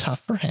were tough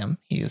for him.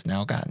 He has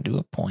now gotten to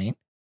a point,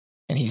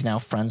 and he's now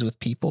friends with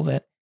people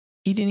that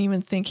he didn't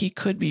even think he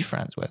could be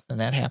friends with. And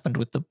that happened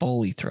with the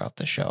bully throughout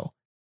the show.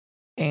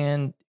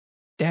 And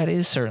that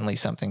is certainly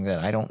something that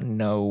I don't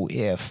know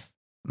if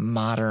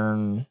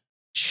modern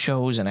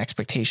shows and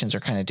expectations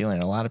are kind of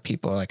doing. A lot of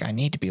people are like, I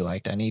need to be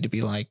liked. I need to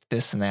be liked,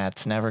 this and that.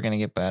 It's never going to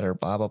get better,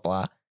 blah, blah,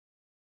 blah.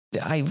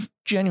 I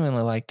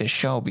genuinely like this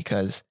show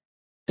because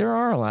there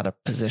are a lot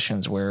of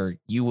positions where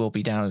you will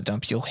be down in the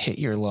dumps. You'll hit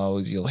your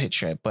lows, you'll hit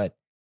shit. But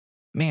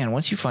man,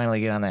 once you finally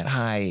get on that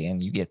high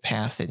and you get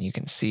past it and you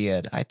can see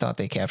it, I thought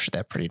they captured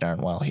that pretty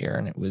darn well here.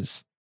 And it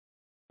was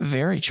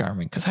very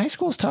charming because high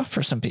school is tough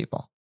for some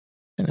people.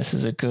 And this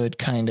is a good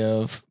kind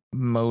of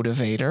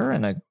motivator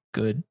and a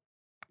good,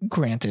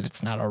 granted,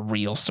 it's not a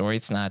real story.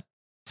 It's not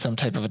some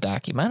type of a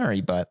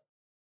documentary, but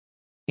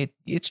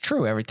it's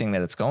true, everything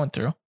that it's going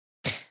through.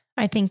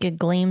 I think it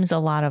gleams a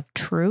lot of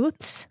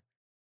truths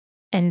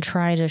and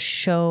try to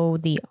show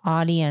the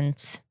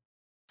audience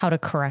how to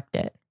correct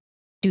it.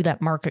 Do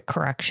that market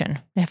correction,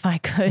 if I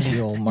could.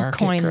 The old market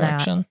coin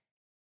correction.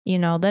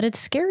 That. That it's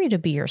scary to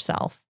be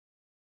yourself.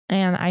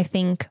 And I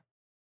think,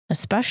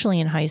 especially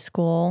in high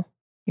school,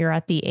 you're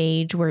at the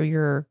age where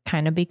you're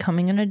kind of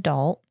becoming an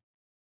adult.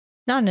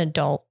 Not an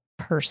adult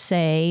per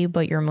se,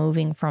 but you're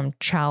moving from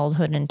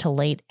childhood into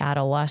late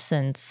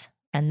adolescence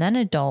and then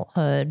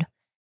adulthood.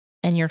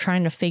 And you're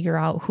trying to figure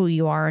out who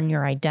you are and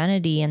your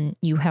identity. And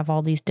you have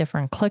all these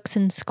different cliques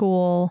in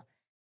school.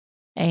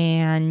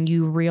 And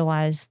you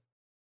realize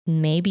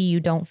maybe you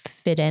don't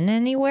fit in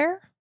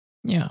anywhere.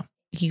 Yeah.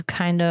 You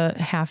kind of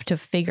have to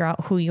figure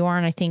out who you are.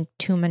 And I think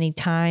too many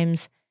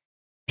times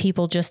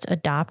people just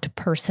adopt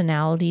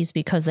personalities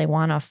because they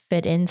want to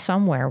fit in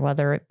somewhere,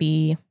 whether it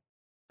be,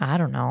 I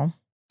don't know,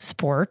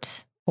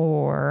 sports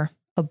or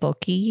a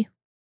bookie.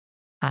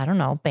 I don't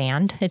know,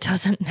 band. It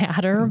doesn't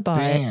matter. But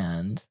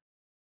band.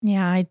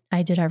 Yeah,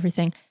 I did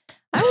everything.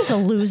 I was a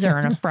loser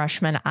and a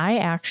freshman. I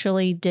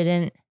actually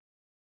didn't.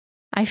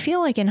 I feel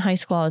like in high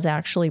school, I was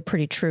actually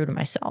pretty true to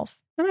myself.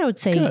 And I would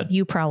say Good.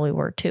 You probably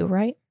were too,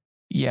 right?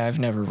 Yeah, I've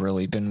never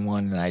really been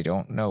one, and I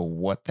don't know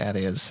what that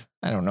is.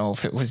 I don't know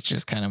if it was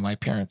just kind of my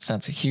parents'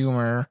 sense of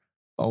humor,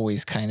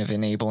 always kind of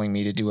enabling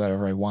me to do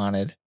whatever I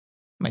wanted.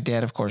 My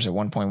dad, of course, at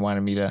one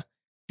point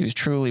he was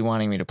truly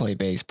wanting me to play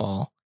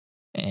baseball.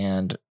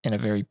 And in a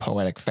very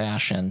poetic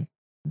fashion,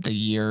 the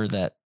year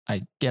that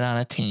I get on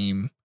a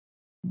team,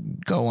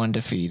 go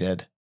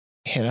undefeated,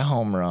 hit a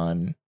home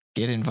run,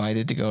 get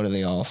invited to go to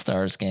the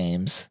All-Stars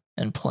games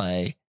and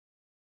play.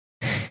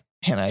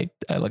 And I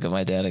look at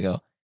my dad and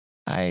go,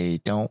 I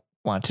don't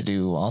want to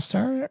do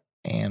All-Star,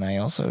 and I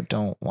also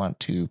don't want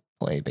to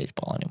play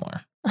baseball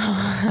anymore.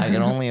 I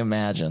can only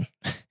imagine.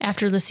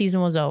 After the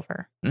season was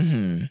over.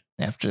 Mm-hmm.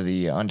 After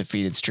the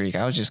undefeated streak,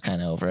 I was just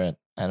kind of over it.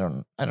 I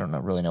don't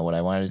really know what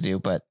I wanted to do,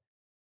 but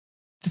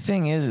the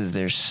thing is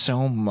there's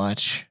so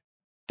much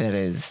that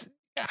is,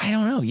 I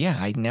don't know. Yeah,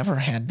 I never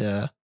had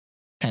to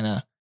kind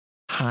of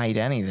hide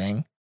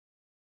anything,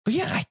 but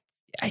yeah,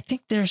 I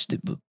think there's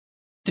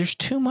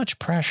too much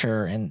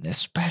pressure, and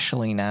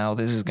especially now,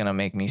 this is gonna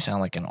make me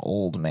sound like an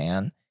old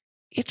man.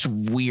 It's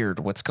weird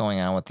what's going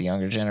on with the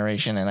younger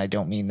generation, and I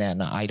don't mean that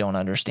in a I don't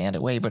understand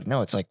it way, but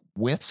no, it's like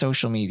with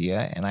social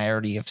media, and I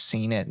already have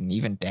seen it and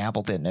even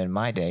dabbled in it in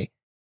my day.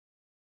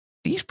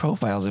 These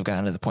profiles have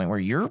gotten to the point where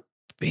you're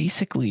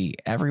basically,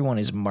 everyone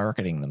is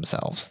marketing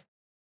themselves.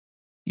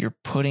 You're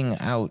putting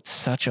out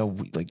such a,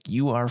 like,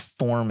 you are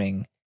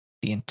forming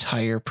the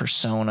entire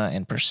persona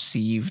and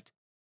perceived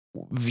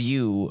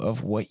view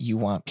of what you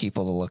want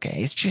people to look at.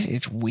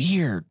 It's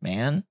weird,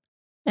 man.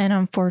 And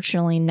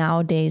unfortunately,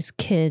 nowadays,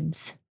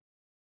 kids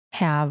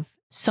have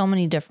so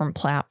many different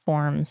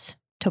platforms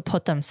to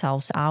put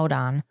themselves out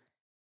on.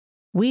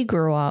 We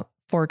grew up,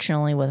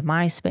 fortunately, with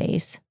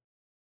MySpace.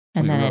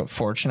 And we grew up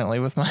fortunately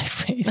with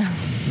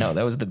MySpace. No,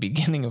 that was the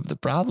beginning of the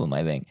problem,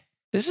 I think.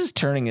 This is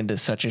turning into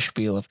such a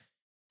spiel of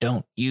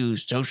don't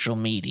use social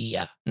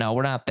media. No,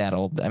 we're not that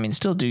old. I mean,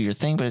 still do your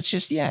thing, but it's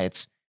just, yeah,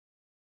 it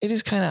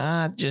is kind of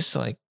odd, just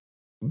like,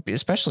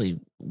 especially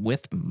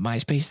with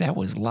MySpace, that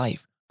was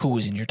life. Who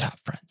was in your top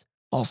friends?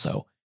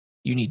 Also,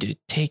 you need to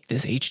take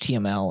this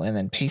HTML and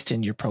then paste it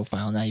in your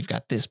profile. Now you've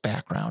got this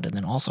background and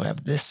then also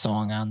have this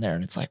song on there.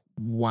 And it's like,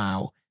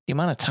 wow, the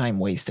amount of time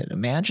wasted.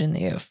 Imagine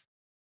if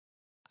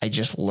I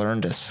just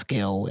learned a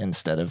skill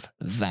instead of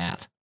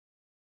that.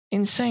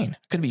 Insane.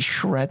 I could be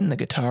shredding the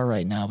guitar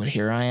right now, but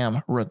here I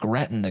am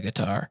regretting the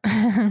guitar.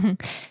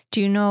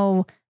 Do you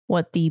know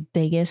what the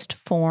biggest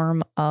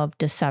form of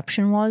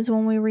deception was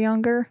when we were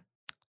younger?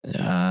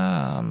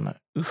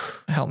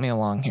 Help me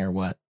along here.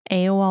 What?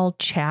 AOL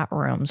chat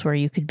rooms where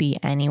you could be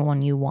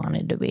anyone you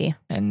wanted to be.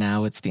 And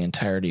now it's the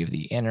entirety of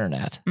the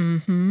internet.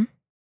 Mm-hmm.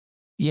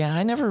 Yeah,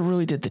 I never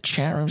really did the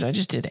chat rooms. I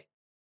just did,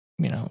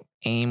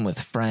 AIM with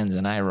friends.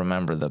 And I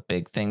remember the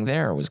big thing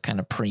there was kind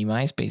of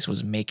pre-MySpace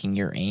was making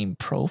your AIM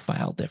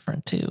profile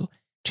different too.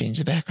 Change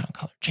the background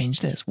color. Change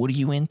this. What are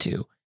you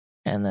into?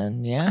 And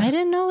then, yeah. I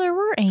didn't know there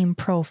were AIM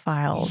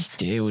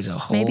profiles. It was a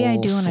whole Maybe I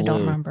do and I don't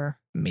slew. remember.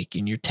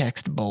 Making your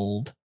text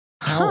bold.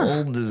 How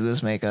old does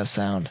this make us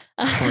sound?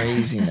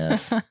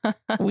 Craziness.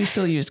 We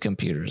still used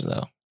computers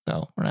though,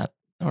 so we're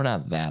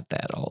not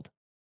that old.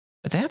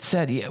 But that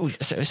said, yeah,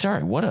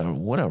 sorry, what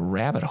a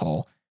rabbit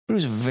hole. But it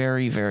was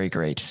very, very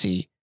great to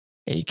see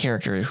a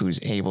character who's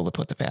able to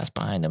put the past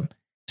behind him.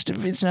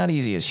 It's not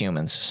easy as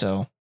humans,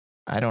 so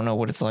I don't know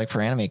what it's like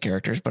for anime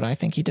characters, but I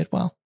think he did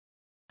well.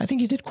 I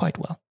think he did quite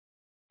well.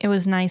 It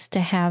was nice to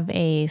have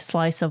a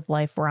slice of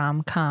life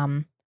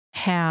rom-com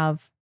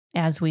have,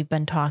 as we've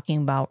been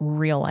talking about,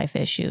 real life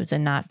issues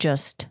and not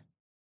just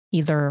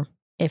either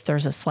if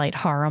there's a slight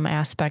harem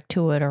aspect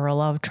to it or a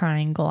love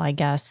triangle, I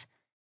guess.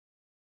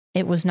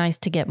 It was nice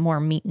to get more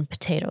meat and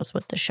potatoes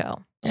with the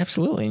show.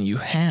 Absolutely. And you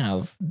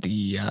have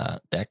the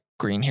that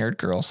green-haired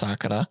girl,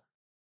 Sakura.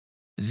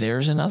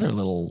 There's another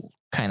little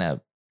kind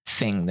of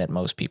thing that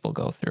most people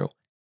go through.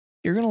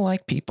 You're going to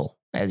like people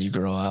as you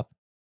grow up.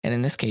 And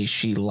in this case,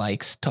 she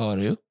likes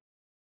Toru.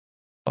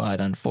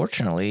 But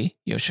unfortunately,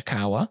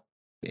 Yoshikawa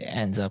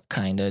ends up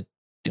kind of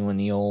doing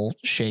the old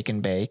shake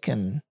and bake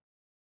and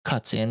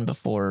cuts in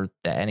before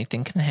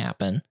anything can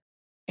happen.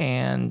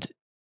 And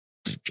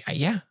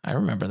yeah, I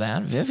remember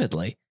that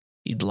vividly.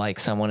 You'd like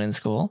someone in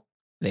school,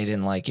 they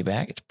didn't like you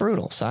back. It's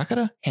brutal.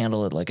 Sakura,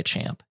 handle it like a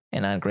champ.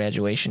 And on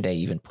graduation day,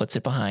 even puts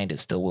it behind,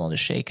 is still willing to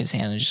shake his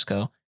hand and just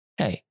go,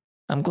 hey,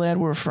 I'm glad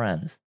we're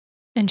friends.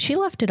 And she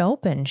left it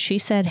open. She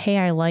said, hey,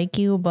 I like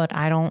you, but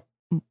I don't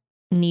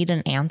need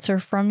an answer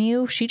from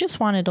you. She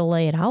just wanted to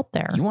lay it out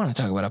there. You want to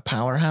talk about a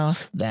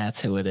powerhouse?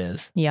 That's who it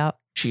is. Yep.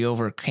 She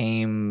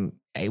overcame.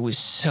 It was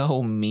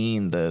so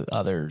mean. The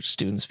other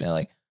students being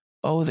like,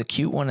 oh, the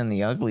cute one and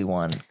the ugly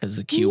one. Because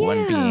the cute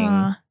one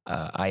being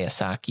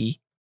Ayasaki.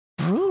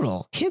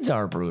 Brutal. Kids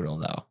are brutal,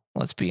 though.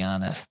 Let's be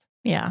honest.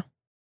 Yeah.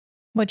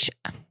 Which,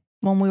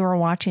 when we were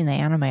watching the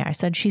anime, I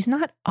said, she's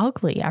not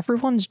ugly.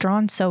 Everyone's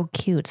drawn so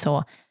cute.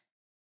 So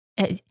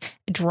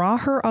draw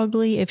her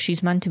ugly if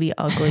she's meant to be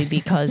ugly,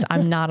 because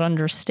I'm not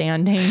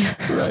understanding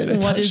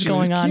what is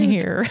going on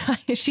here.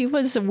 She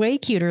was way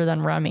cuter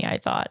than Remy, I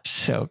thought.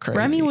 So crazy.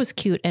 Remy was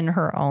cute in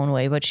her own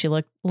way, but she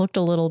looked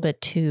a little bit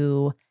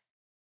too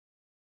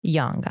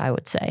young, I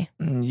would say.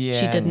 Yeah.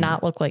 She did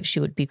not look like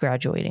she would be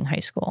graduating high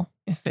school.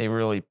 They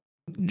really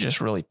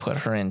put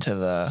her into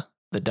the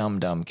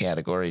dum-dum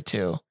category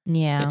too.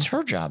 Yeah. It's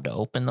her job to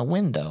open the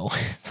window.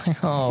 It's like,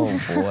 oh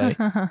boy,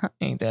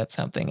 ain't that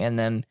something? And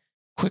then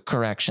quick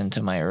correction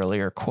to my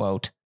earlier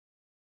quote.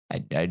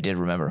 I did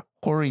remember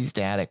Hori's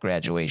dad at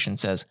graduation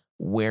says,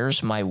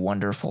 "Where's my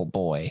wonderful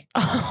boy?"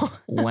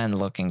 when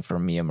looking for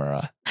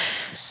Miyamura.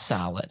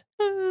 Solid.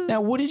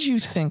 Now, what did you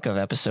think of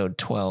episode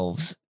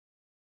 12's?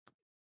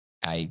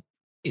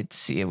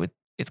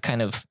 It's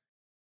kind of,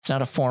 it's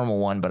not a formal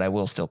one, but I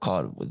will still call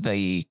it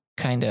the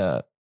kind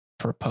of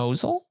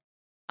proposal.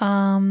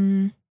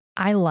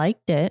 I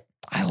liked it.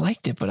 I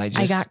liked it, but I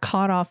got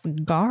caught off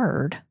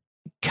guard.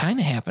 Kind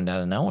of happened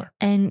out of nowhere.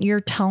 And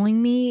you're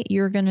telling me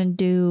you're going to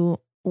do,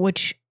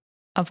 which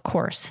of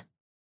course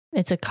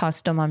it's a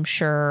custom, I'm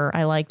sure.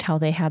 I liked how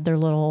they had their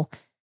little,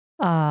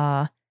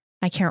 I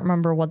can't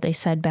remember what they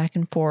said back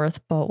and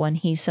forth, but when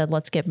he said,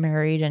 let's get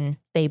married, and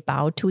they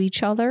bowed to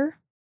each other,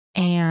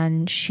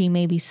 and she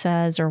maybe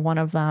says, or one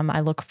of them, I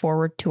look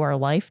forward to our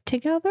life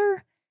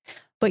together.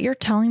 But you're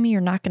telling me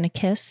you're not going to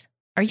kiss?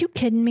 Are you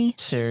kidding me?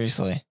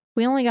 Seriously.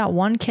 We only got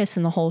one kiss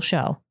in the whole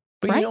show.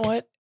 But right? You know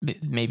what?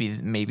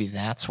 Maybe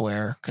that's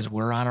where, because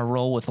we're on a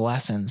roll with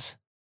lessons.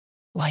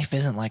 Life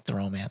isn't like the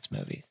romance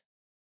movies,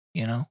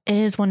 you know? It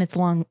is when it's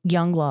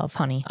young love,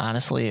 honey.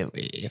 Honestly,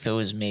 if it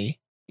was me,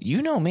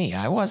 you know me,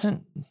 I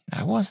wasn't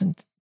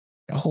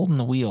holding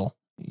the wheel.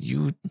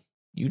 You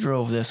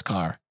drove this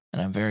car,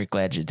 and I'm very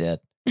glad you did,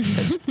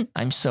 because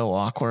I'm so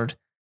awkward.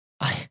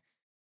 I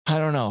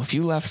don't know. If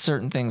you left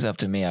certain things up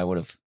to me, I would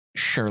have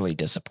surely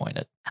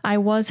disappointed. I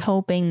was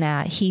hoping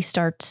that he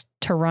starts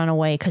to run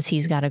away because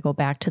he's got to go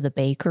back to the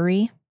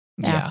bakery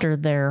after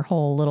their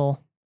whole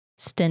little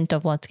stint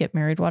of let's get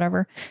married,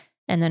 whatever.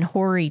 And then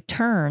Hori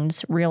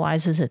turns,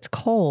 realizes it's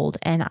cold.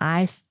 And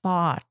I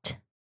thought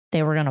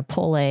they were going to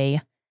pull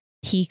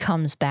he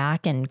comes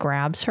back and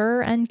grabs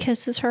her and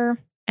kisses her.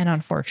 And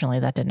unfortunately,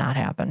 that did not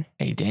happen.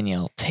 Hey,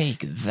 Danielle,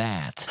 take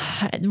that.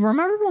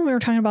 Remember when we were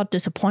talking about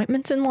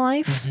disappointments in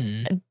life?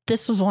 Mm-hmm.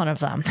 This was one of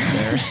them.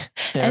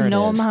 There and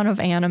no amount of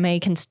anime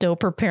can still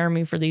prepare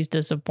me for these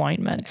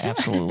disappointments.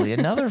 Absolutely.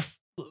 Another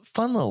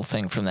fun little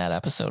thing from that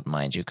episode,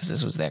 mind you, because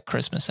this was that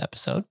Christmas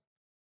episode.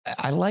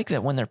 I like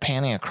that when they're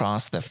panning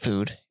across the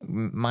food,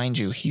 mind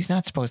you, he's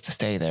not supposed to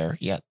stay there,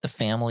 yet the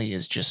family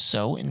is just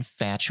so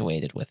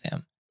infatuated with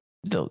him.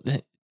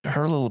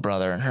 Her little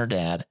brother and her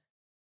dad,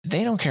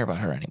 they don't care about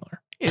her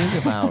anymore. It is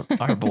about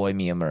our boy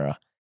Miyamura.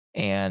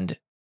 And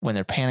when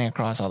they're panning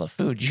across all the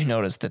food, you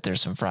notice that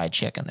there's some fried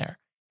chicken there.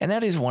 And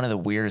that is one of the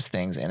weirdest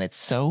things. And it's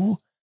so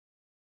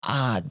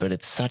odd, but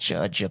it's such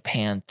a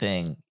Japan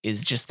thing,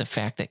 is just the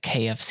fact that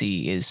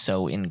KFC is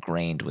so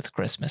ingrained with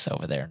Christmas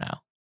over there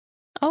now.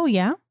 Oh,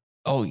 yeah?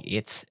 Oh,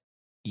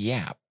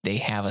 they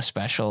have a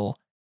special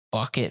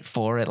bucket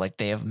for it. Like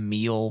they have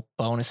meal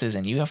bonuses,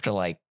 and you have to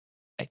I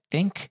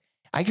think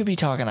I could be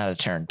talking out of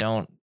turn.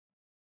 Don't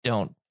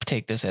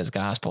take this as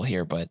gospel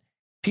here, but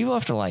people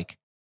have to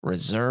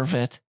reserve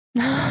it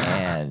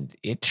and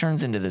it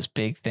turns into this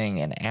big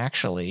thing. And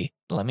actually,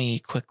 let me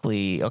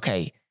quickly,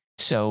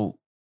 so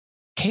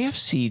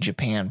KFC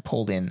Japan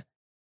pulled in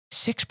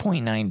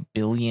 6.9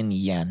 billion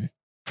yen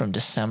from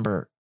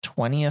December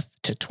 20th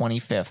to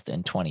 25th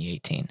in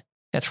 2018.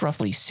 That's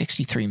roughly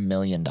 $63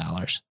 million.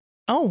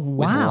 Oh, wow.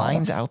 With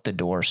lines out the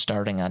door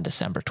starting on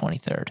December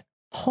 23rd.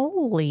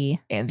 Holy.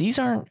 And these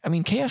aren't,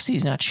 KFC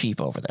is not cheap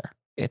over there.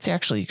 It's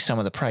actually some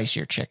of the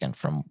pricier chicken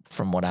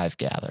from what I've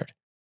gathered.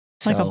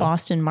 Like a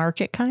Boston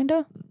market, kind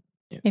of,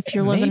 if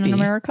you're living in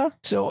America.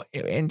 So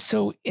in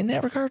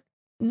that regard,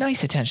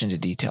 nice attention to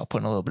detail,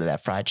 putting a little bit of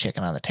that fried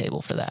chicken on the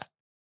table for that.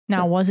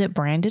 Now, was it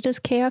branded as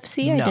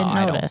KFC? No, I didn't notice.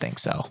 I don't think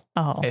so.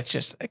 Oh. It's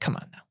just, come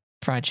on now.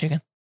 Fried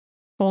chicken.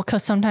 Well,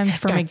 because sometimes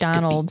for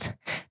McDonald's,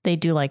 they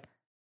do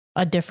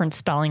a different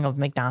spelling of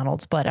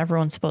McDonald's, but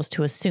everyone's supposed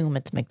to assume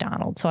it's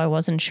McDonald's. So I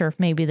wasn't sure if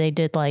maybe they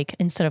did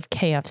instead of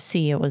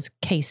KFC, it was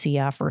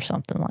KCF or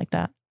something like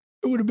that.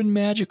 It would have been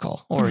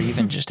magical, or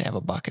even just have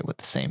a bucket with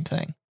the same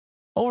thing.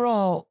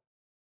 Overall,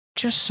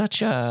 just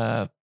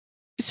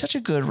it's such a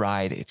good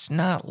ride. It's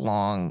not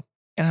long,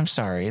 and I'm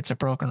sorry, it's a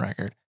broken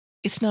record.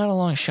 It's not a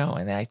long show,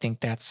 and I think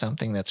that's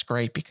something that's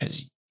great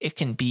because it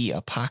can be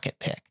a pocket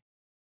pick.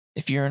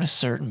 If you're in a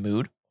certain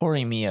mood,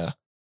 Horimiya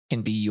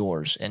can be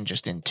yours, and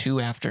just in 2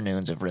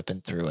 afternoons of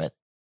ripping through it,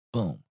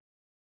 boom.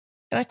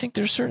 And I think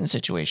there's certain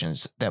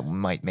situations that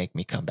might make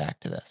me come back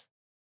to this.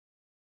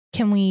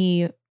 Can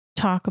we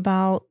talk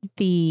about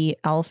the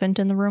elephant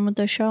in the room with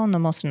this show and the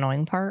most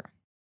annoying part?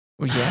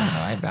 Well,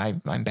 yeah,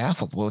 I'm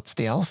baffled. What's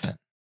the elephant?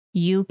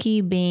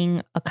 Yuki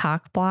being a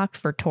cock block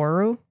for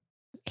Toru.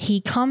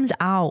 He comes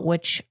out,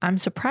 which I'm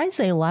surprised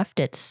they left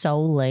it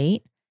so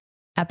late.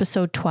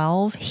 Episode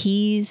 12,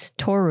 he's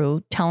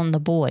Toru telling the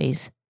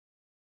boys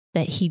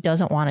that he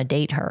doesn't want to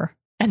date her.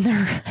 And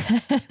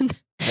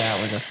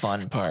that was a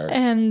fun part.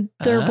 And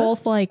they're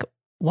both like,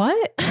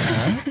 what?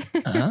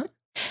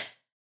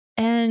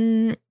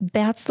 And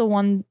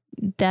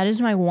that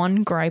is my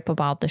one gripe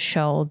about the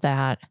show,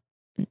 that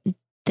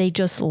they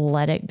just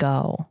let it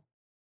go.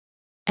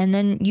 And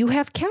then you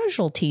have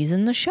casualties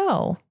in the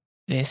show.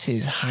 This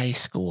is high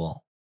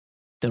school.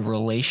 The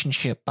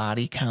relationship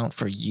body count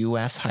for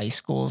U.S. high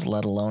schools,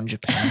 let alone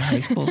Japan high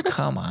schools,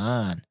 come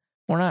on.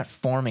 We're not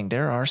forming.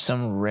 There are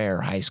some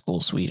rare high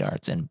school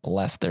sweethearts, and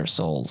bless their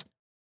souls.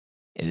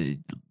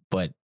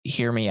 But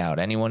hear me out.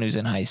 Anyone who's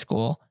in high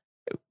school,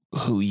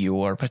 who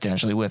you are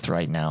potentially with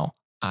right now,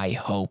 I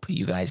hope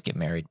you guys get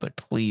married, but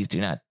please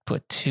do not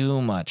put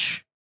too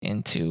much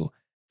into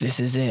this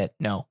is it.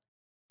 No,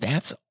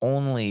 that's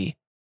only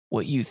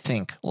what you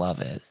think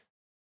love is.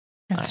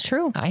 That's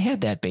true. I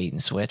had that bait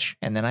and switch,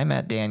 and then I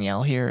met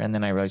Danielle here, and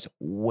then I realized,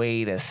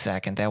 wait a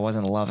second, that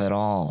wasn't love at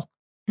all.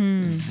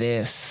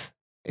 This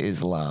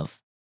is love.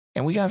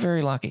 And we got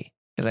very lucky,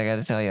 because I got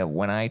to tell you,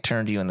 when I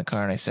turned to you in the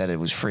car and I said it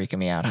was freaking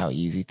me out how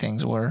easy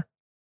things were,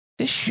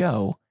 this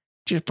show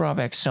just brought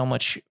back so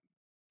much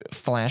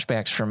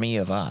flashbacks for me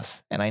of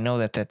us. And I know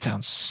that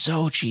sounds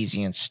so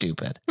cheesy and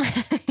stupid,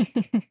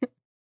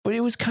 but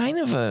it was kind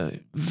of a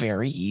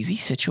very easy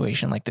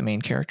situation, like the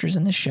main characters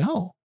in the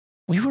show.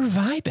 We were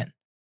vibing.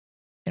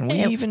 And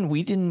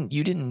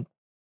you didn't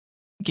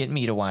get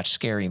me to watch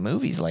scary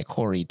movies like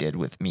Hori did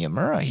with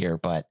Miyamura here,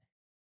 but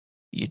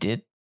you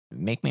did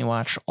make me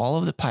watch all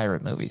of the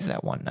pirate movies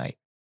that one night.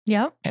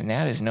 Yep. And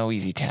that is no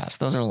easy task.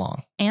 Those are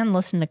long. And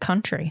listen to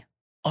country.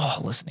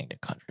 Oh, listening to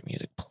country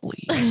music,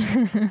 please.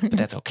 But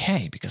that's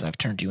okay, because I've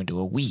turned you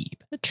into a weeb.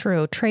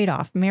 True.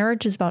 Trade-off.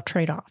 Marriage is about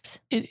trade-offs.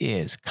 It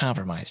is.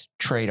 Compromise,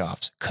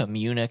 trade-offs,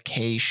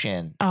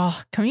 communication.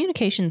 Oh,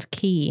 communication's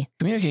key.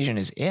 Communication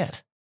is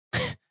it.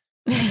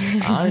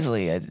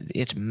 Honestly,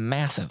 it's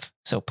massive.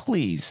 So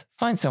please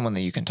find someone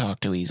that you can talk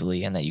to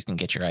easily and that you can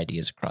get your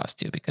ideas across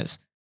to, because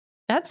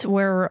that's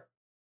where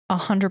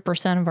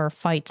 100% of our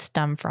fights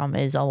stem from,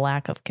 is a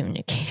lack of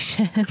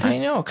communication. I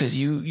know, because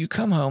you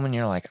come home and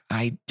you're like,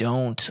 I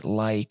don't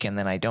like, and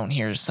then I don't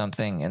hear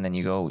something, and then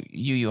you go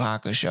Yu Yu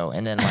Hakusho,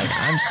 and then like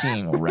I'm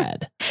seeing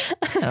red,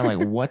 and I'm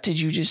like, what did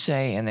you just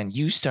say? And then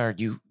you start,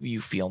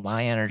 you feel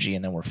my energy,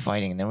 and then we're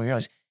fighting, and then we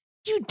realize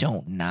you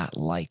don't not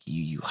like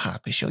Yu Yu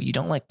Hakusho. You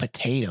don't like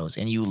potatoes,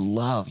 and you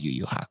love Yu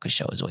Yu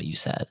Hakusho, is what you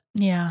said.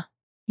 Yeah,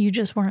 you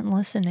just weren't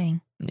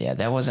listening. Yeah,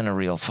 that wasn't a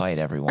real fight,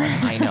 everyone.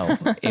 I know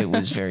it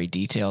was very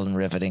detailed and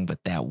riveting,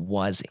 but that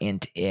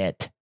wasn't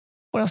it.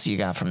 What else you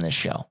got from this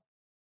show?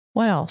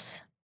 What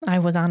else? I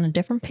was on a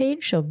different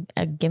page, so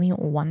give me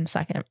 1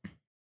 second.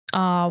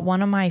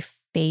 One of my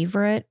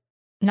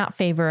not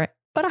favorite,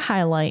 but a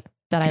highlight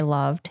that I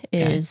loved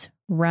is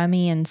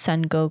Remy and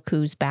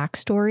Sengoku's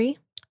backstory.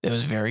 It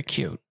was very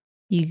cute.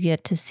 You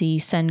get to see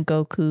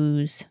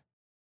Sengoku's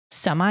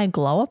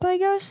semi-glow up, I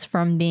guess,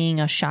 from being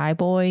a shy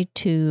boy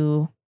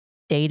to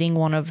dating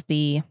one of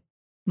the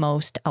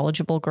most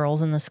eligible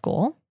girls in the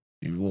school.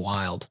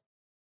 Wild.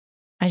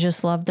 I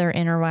just loved their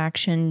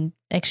interaction.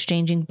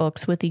 Exchanging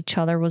books with each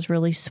other was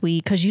really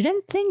sweet, because you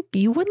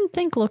wouldn't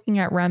think looking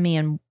at Remy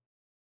and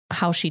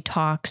how she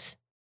talks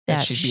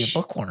that she'd be a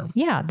bookworm.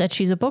 Yeah, that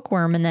she's a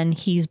bookworm, and then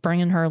he's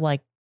bringing her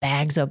like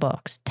bags of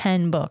books,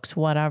 10 books,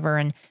 whatever,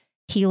 and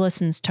he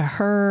listens to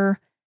her,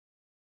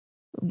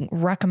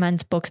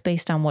 recommends books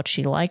based on what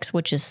she likes,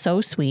 which is so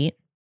sweet.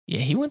 Yeah,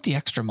 he went the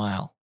extra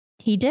mile.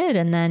 He did,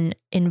 and then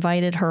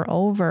invited her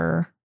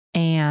over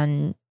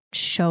and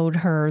showed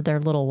her their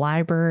little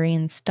library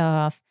and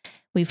stuff.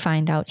 We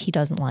find out he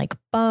doesn't like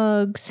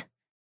bugs.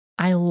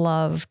 I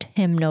loved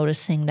him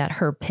noticing that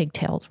her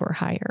pigtails were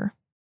higher.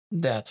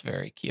 That's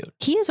very cute.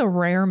 He is a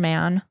rare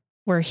man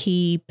where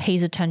he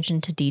pays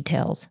attention to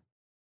details.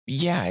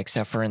 Yeah,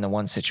 except for in the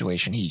one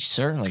situation, he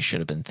certainly should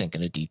have been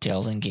thinking of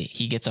details, and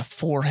he gets a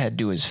forehead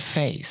to his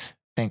face,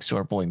 thanks to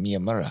our boy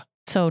Miyamura.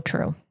 So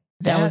true.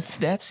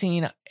 That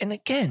scene, and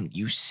again,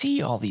 you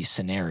see all these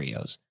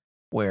scenarios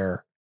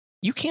where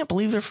you can't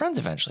believe they're friends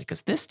eventually,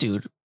 because this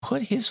dude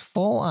put his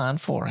full-on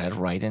forehead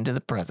right into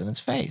the president's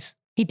face.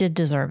 He did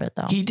deserve it,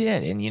 though. He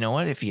did, and you know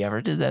what? If he ever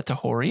did that to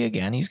Hori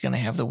again, he's going to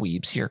have the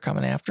weebs here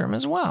coming after him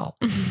as well.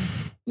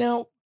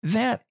 Now,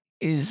 that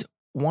is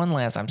one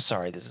last, I'm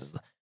sorry, this is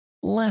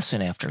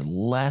lesson after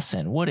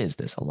lesson. What is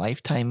this, a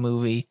Lifetime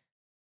movie?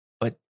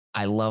 But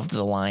I loved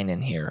the line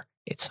in here.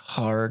 It's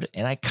hard,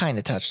 and I kind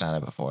of touched on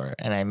it before,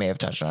 and I may have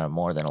touched on it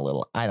more than a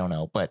little. I don't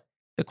know, but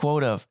the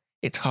quote of,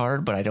 it's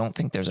hard, but I don't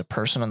think there's a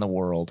person in the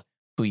world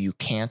who you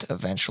can't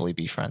eventually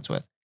be friends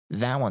with.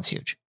 That one's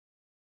huge.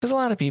 Because a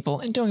lot of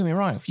people, and don't get me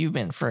wrong, if you've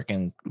been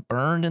freaking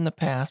burned in the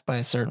past by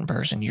a certain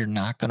person, you're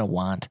not going to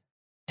want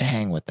to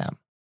hang with them.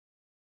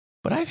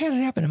 But I've had it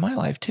happen in my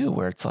life too,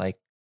 where it's like,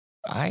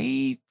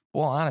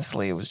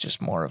 honestly, it was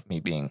just more of me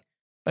being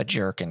a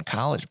jerk in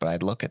college, but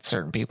I'd look at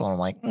certain people and I'm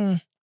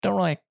like, don't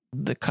like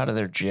the cut of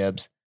their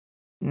jibs.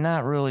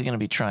 Not really going to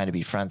be trying to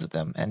be friends with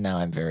them. And now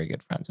I'm very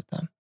good friends with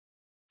them.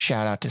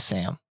 Shout out to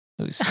Sam,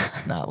 who's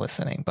not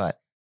listening. But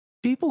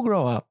people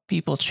grow up,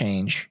 people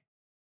change.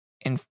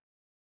 And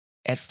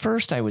at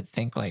first I would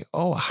think like,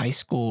 a high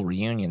school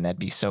reunion, that'd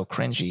be so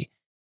cringy.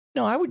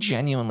 No, I would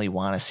genuinely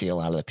want to see a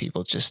lot of the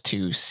people just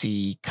to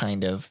see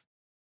kind of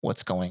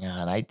what's going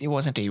on. It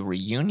wasn't a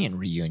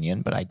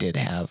reunion, but I did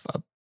have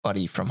a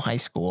buddy from high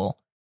school,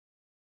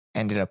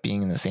 ended up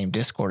being in the same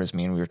Discord as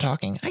me, and we were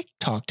talking. I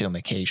talked to him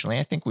occasionally.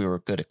 I think we were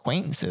good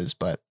acquaintances,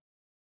 but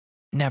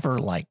never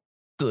like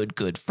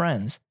good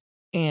friends.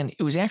 And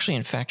it was actually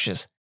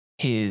infectious,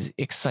 his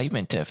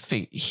excitement to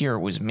hear it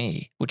was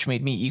me, which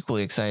made me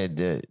equally excited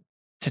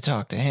to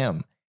talk to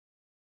him.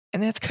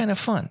 And that's kind of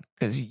fun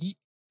because,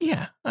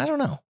 yeah, I don't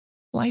know.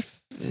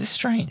 Life is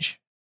strange.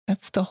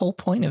 That's the whole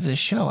point of this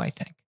show, I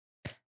think.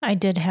 I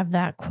did have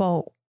that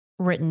quote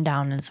written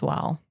down as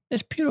well.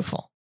 It's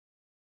beautiful.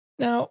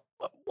 Now,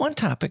 one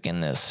topic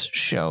in this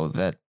show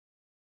that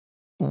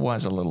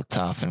was a little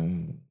tough,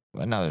 and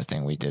another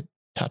thing we did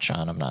touch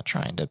on, I'm not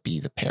trying to be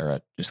the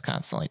parrot, just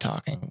constantly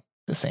talking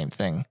the same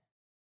thing.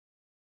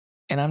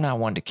 And I'm not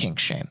one to kink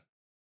shame.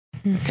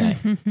 Okay.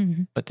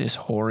 But this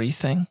Hori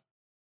thing,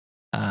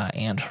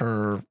 and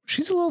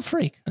she's a little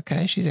freak.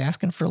 Okay. She's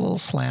asking for a little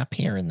slap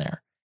here and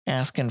there,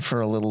 asking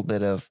for a little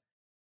bit of,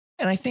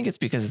 and I think it's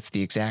because it's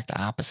the exact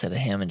opposite of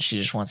him. And she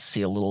just wants to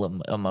see a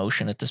little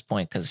emotion at this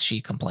point because she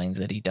complains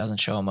that he doesn't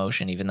show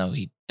emotion, even though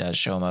he does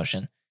show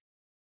emotion.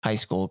 High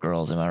school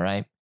girls, am I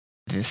right?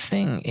 The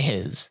thing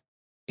is,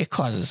 it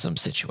causes some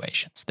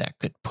situations that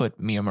could put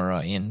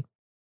Miyamura in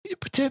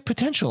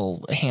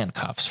potential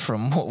handcuffs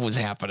from what was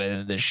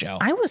happening in this show.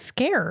 I was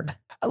scared.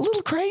 A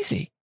little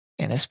crazy.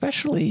 And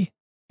especially,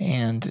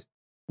 and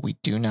we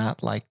do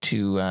not like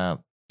to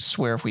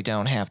swear if we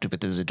don't have to,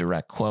 but there's a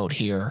direct quote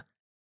here.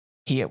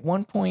 He at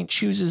one point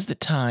chooses the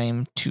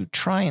time to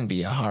try and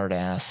be a hard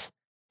ass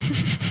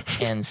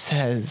and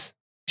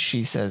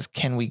she says,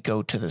 can we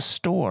go to the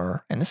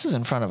store? And this is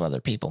in front of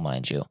other people,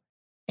 mind you.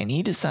 And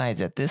he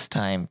decides at this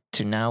time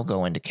to now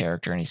go into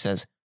character and he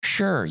says,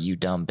 sure, you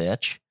dumb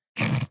bitch.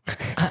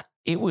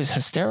 It was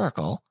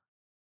hysterical,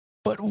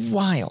 but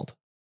wild.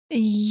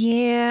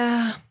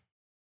 Yeah.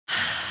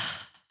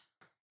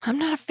 I'm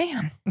not a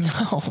fan.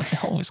 No,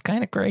 it was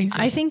kind of crazy.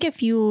 I think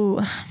if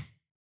you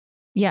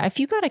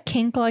got a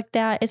kink like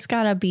that, it's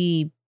got to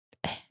be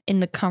in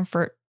the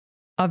comfort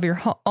of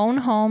your own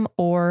home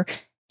or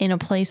in a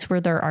place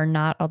where there are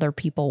not other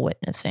people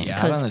witnessing.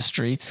 Yeah, out on the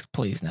streets,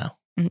 please no.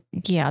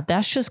 Yeah,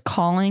 that's just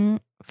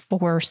calling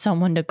for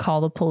someone to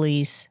call the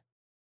police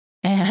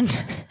and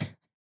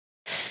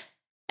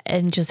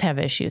just have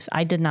issues.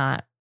 I did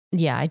not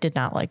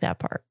like that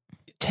part.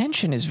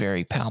 Tension is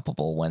very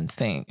palpable when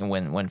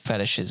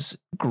fetishes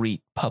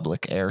greet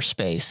public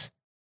airspace,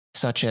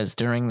 such as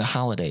during the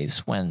holidays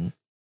when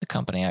the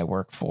company I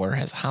work for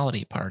has a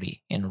holiday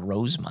party in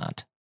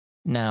Rosemont.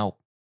 Now,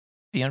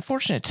 the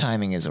unfortunate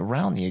timing is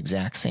around the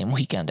exact same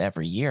weekend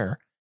every year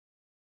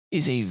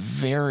is a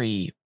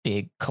very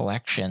big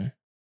collection,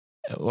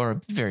 or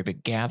a very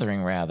big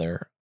gathering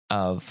rather,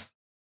 of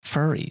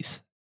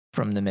furries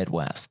from the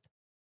Midwest.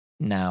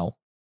 Now,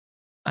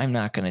 I'm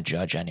not going to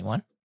judge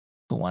anyone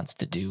who wants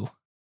to do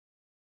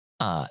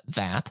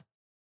that,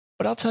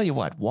 but I'll tell you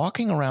what,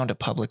 walking around a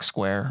public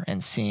square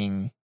and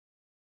seeing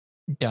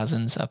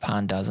dozens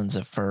upon dozens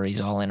of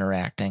furries all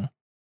interacting,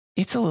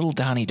 it's a little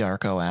Donnie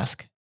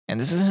Darko-esque. And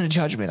this isn't a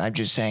judgment. I'm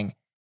just saying,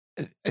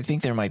 I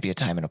think there might be a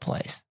time and a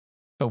place.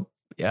 But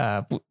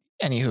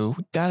anywho,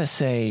 gotta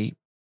say,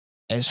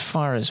 as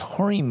far as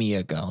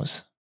Horimiya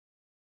goes,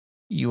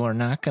 you are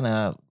not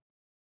gonna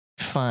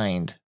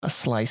find a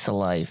slice of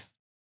life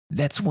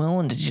that's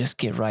willing to just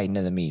get right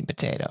into the meat and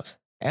potatoes.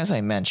 As I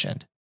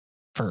mentioned,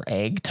 for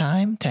egg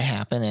time to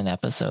happen in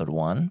episode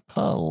 1,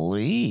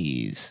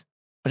 please.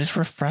 But it's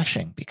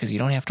refreshing because you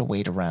don't have to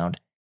wait around.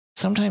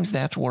 Sometimes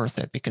that's worth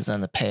it because then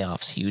the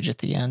payoff's huge at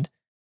the end.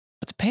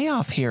 But the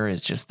payoff here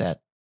is just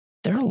that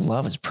their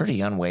love is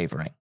pretty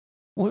unwavering.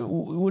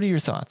 What are your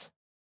thoughts?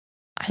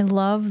 I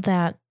love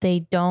that they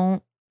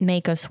don't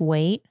make us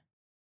wait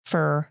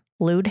for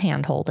lewd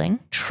handholding.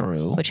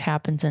 True. Which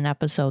happens in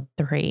episode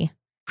 3.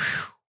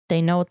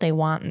 They know what they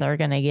want and they're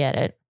going to get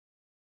it.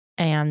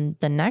 And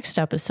the next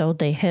episode,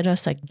 they hit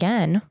us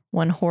again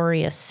when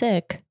Hori is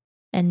sick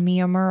and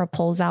Miyamura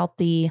pulls out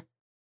the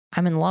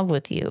I'm in love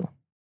with you.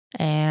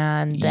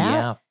 And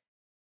that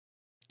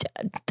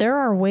there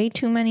are way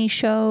too many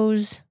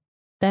shows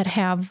that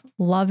have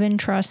love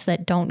interests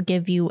that don't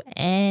give you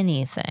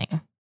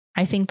anything.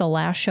 I think the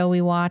last show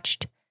we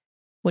watched,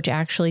 which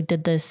actually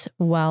did this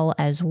well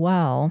as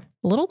well,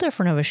 a little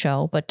different of a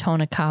show, but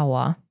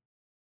Tonikawa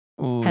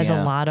has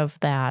a lot of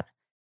that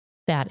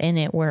in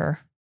it, where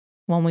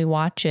when we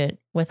watch it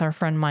with our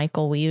friend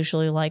Michael, we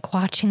usually like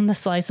watching the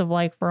slice of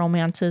life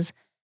romances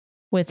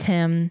with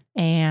him,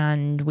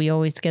 and we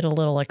always get a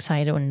little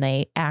excited when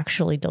they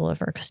actually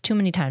deliver, because too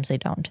many times they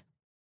don't.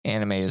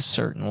 Anime is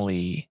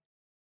certainly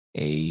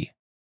a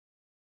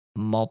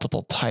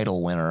multiple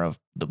title winner of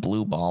the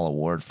Blue Ball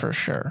Award for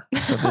sure.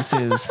 So this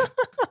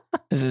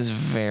is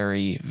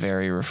very,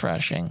 very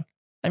refreshing.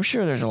 I'm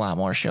sure there's a lot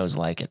more shows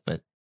like it,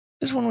 but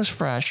this one was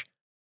fresh.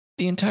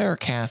 The entire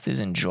cast is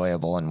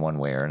enjoyable in one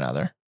way or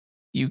another.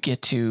 You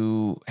get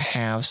to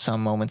have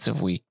some moments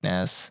of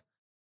weakness,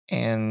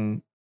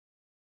 and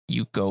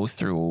you go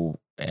through,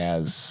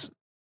 as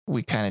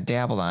we kind of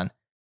dabbled on,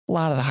 a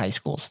lot of the high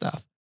school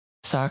stuff.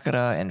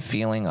 Sakura and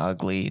feeling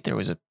ugly. There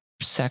was a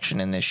section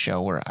in this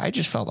show where I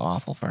just felt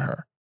awful for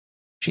her.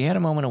 She had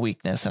a moment of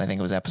weakness, and I think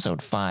it was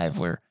episode 5,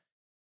 where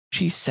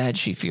she said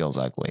she feels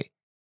ugly.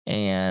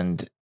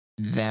 And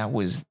that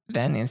was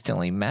then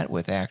instantly met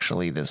with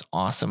actually this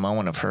awesome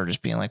moment of her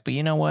just being like, but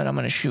you know what? I'm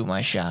going to shoot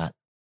my shot.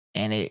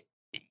 And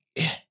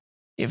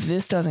it if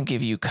this doesn't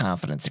give you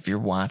confidence, if you're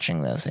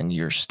watching this and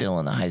you're still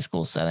in the high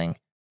school setting,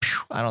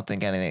 I don't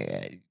think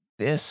anything.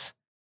 This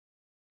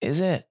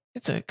is it.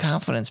 It's a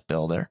confidence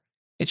builder.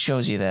 It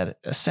shows you that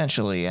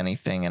essentially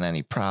anything and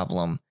any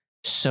problem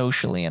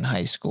socially in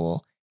high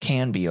school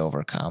can be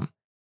overcome.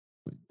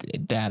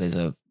 That is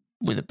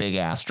with a big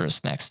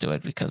asterisk next to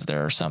it, because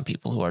there are some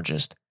people who are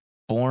just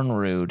born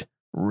rude,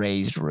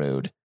 raised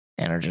rude,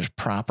 and are just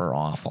proper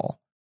awful.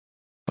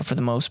 But for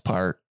the most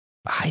part,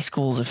 high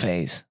school is a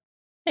phase.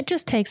 It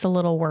just takes a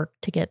little work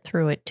to get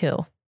through it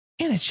too.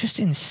 And it's just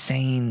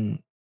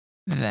insane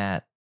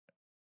that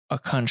a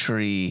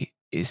country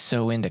is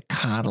so into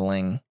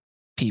coddling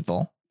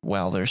people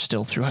while they're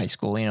still through high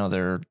school. You know,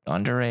 they're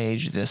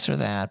underage, this or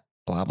that,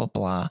 blah, blah,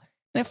 blah.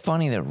 Isn't it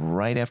funny that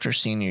right after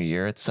senior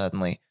year, it's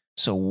suddenly,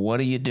 so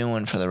what are you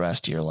doing for the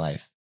rest of your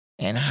life?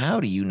 And how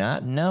do you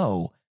not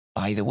know?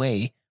 By the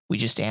way, we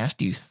just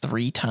asked you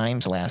 3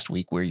 times last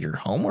week where your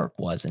homework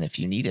was and if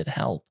you needed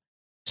help.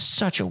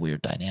 Such a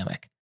weird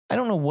dynamic. I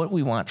don't know what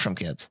we want from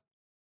kids.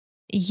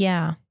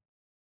 Yeah.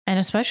 And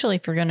especially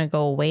if you're going to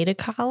go away to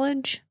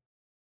college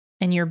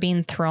and you're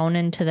being thrown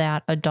into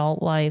that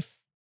adult life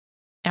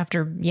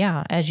after,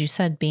 as you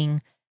said,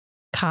 being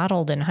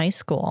coddled in high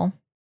school.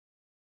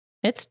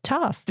 It's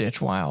tough.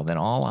 It's wild. And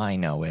all I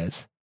know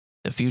is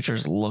the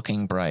future's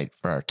looking bright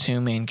for our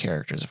 2 main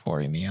characters of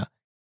Horimiya.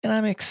 And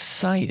I'm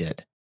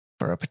excited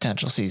for a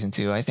potential season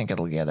 2. I think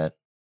it'll get it.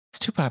 It's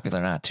too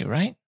popular not to,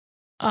 right?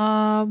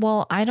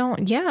 Well, I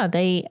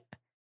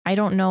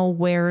don't know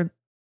where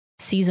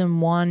season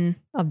 1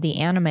 of the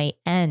anime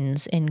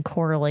ends in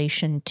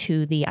correlation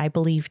to the, I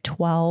believe,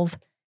 12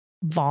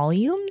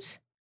 volumes.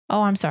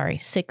 Oh, I'm sorry,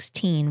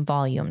 16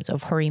 volumes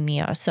of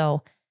Horimiya.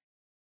 So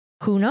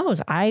who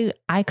knows?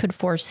 I could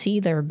foresee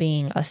there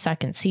being a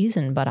second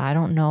season, but I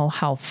don't know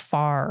how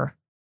far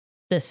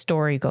this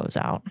story goes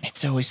out.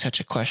 It's always such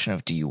a question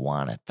of, do you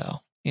want it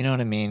though? You know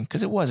what I mean?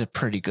 Because it was a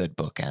pretty good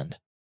bookend.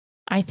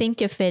 I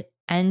think if it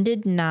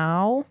ended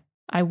now,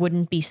 I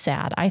wouldn't be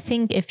sad. I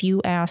think if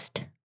you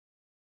asked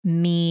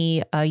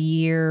me a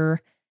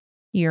year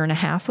and a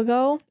half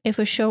ago, if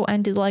a show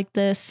ended like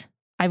this,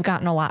 I've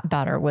gotten a lot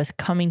better with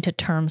coming to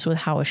terms with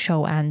how a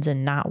show ends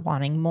and not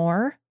wanting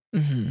more.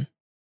 Mm-hmm.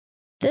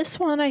 This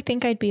one, I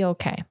think I'd be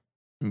okay.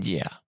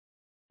 Yeah.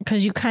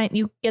 Because you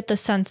get the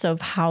sense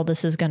of how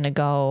this is going to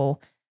go.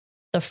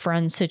 The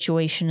friend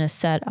situation is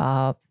set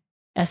up,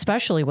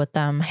 especially with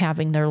them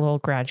having their little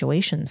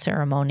graduation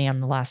ceremony on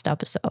the last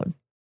episode.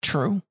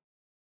 True.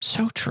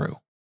 So true.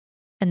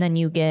 And then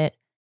you get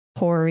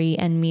Hori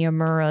and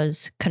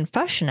Miyamura's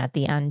confession at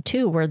the end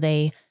too, where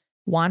they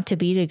want to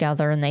be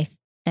together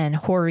and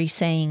Hori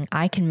saying,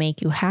 I can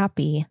make you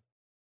happy.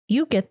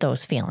 You get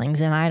those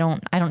feelings, and I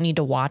don't need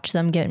to watch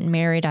them get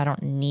married. I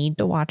don't need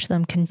to watch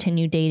them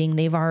continue dating.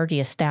 They've already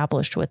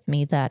established with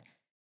me that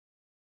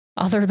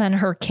other than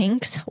her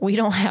kinks, we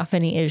don't have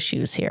any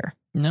issues here.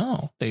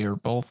 No, they are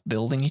both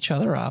building each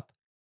other up.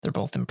 They're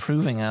both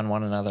improving on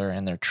one another,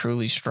 and they're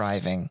truly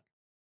striving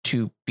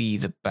to be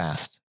the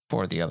best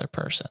for the other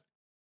person.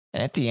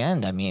 And at the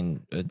end, I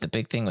mean, the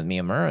big thing with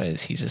Miyamura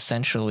is he's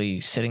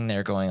essentially sitting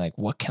there going like,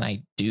 what can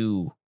I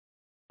do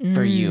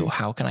for you?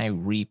 How can I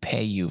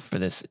repay you for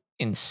this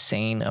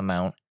insane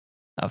amount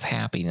of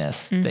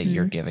happiness that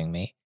you're giving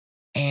me?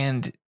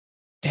 And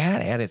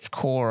that at its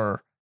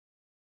core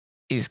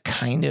is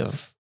kind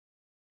of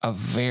a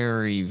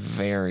very,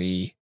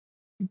 very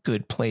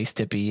good place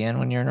to be in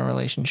when you're in a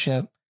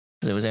relationship.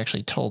 Because it was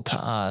actually told to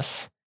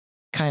us,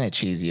 kind of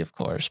cheesy, of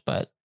course,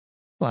 but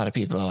a lot of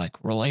people are like,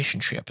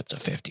 relationship, it's a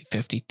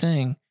 50-50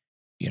 thing.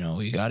 You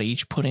know, you got to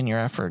each put in your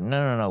effort.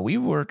 No. We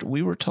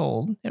were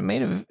told, it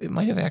might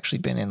have actually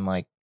been in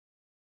like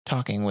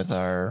talking with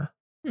our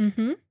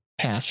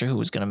pastor who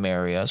was going to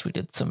marry us. We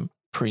did some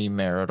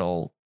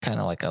premarital kind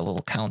of like a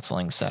little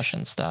counseling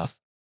session stuff.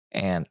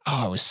 And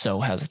I was so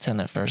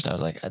hesitant at first. I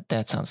was like,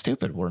 that sounds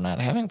stupid. We're not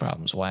having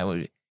problems. Why would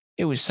we?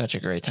 It was such a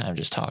great time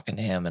just talking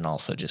to him and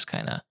also just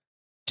kind of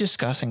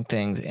discussing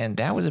things. And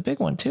that was a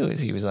big one too,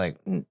 is he was like,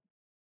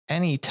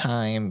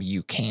 anytime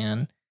you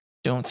can,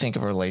 don't think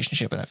of a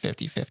relationship in a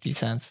 50-50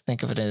 sense.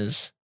 Think of it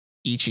as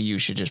each of you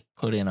should just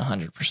put in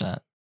 100%.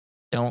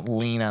 Don't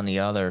lean on the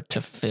other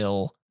to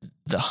fill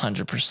the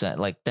 100%.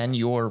 Like then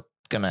you're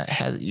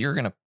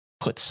gonna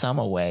put some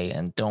away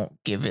and don't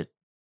give it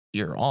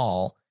your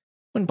all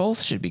when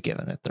both should be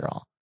giving it their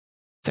all.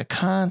 It's a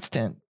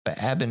constant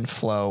ebb and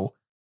flow,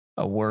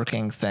 a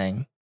working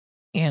thing.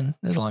 And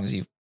as long as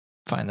you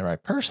find the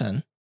right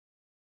person,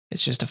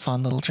 it's just a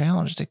fun little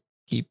challenge to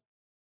keep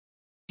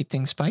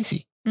things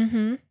spicy.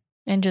 Mm-hmm.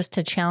 And just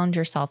to challenge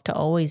yourself to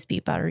always be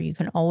better. You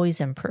can always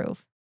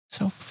improve.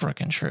 So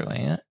freaking true,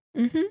 ain't it?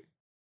 Mm-hmm.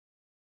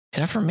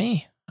 Except for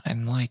me.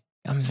 I'm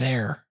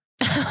there.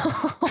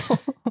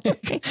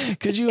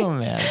 Could you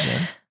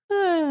imagine?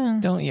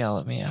 Don't yell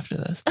at me after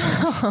this.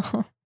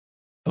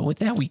 But with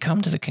that, we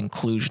come to the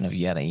conclusion of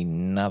yet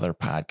another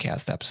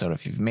podcast episode.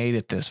 If you've made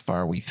it this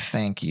far, we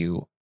thank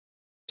you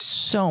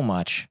so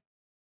much.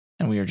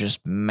 And we are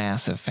just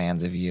massive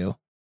fans of you.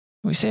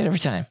 We say it every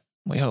time.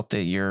 We hope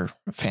that you're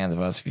fans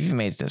of us. If you've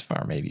made it this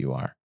far, maybe you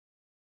are.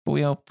 But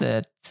we hope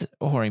that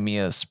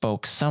Horimiya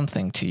spoke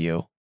something to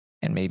you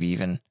and maybe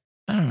even,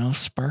 I don't know,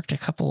 sparked a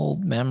couple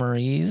old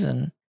memories.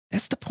 And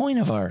that's the point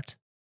of art.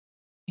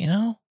 You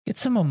know, get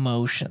some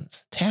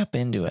emotions, tap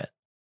into it.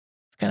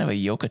 It's kind of a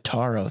Yoko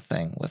Taro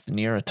thing with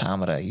Nier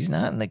Automata. He's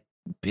not in the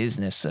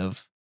business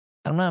of,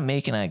 I'm not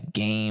making a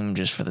game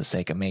just for the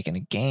sake of making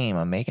a game.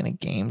 I'm making a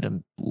game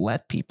to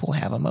let people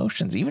have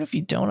emotions, even if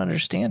you don't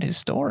understand his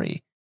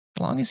story.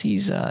 As long as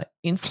he's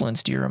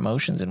influenced your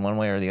emotions in one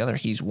way or the other,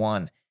 he's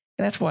won.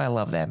 And that's why I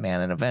love that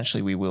man. And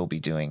eventually we will be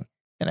doing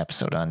an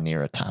episode on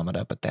Nier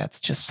Automata, but that's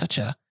just such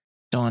a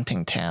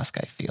daunting task,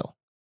 I feel.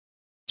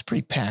 It's a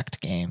pretty packed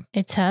game.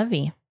 It's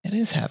heavy. It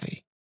is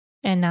heavy.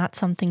 And not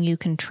something you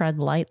can tread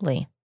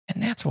lightly.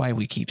 And that's why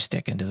we keep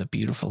sticking to the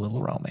beautiful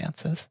little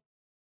romances.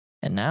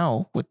 And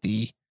now with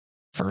the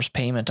first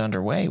payment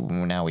underway,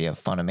 now we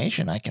have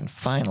Funimation, I can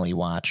finally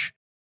watch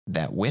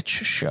that witch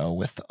show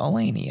with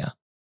Alania.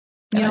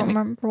 You don't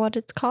remember what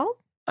it's called?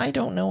 I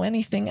don't know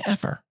anything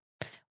ever.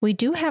 We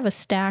do have a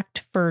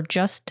stacked for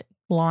just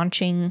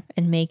launching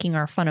and making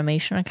our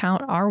Funimation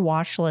account. Our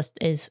watch list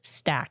is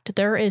stacked.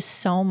 There is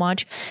so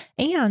much.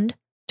 And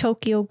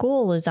Tokyo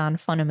Ghoul is on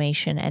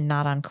Funimation and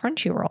not on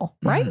Crunchyroll,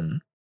 right? Mm-hmm.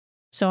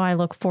 So I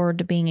look forward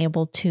to being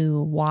able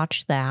to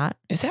watch that.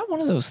 Is that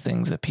one of those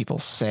things that people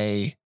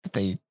say that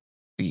the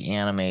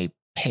anime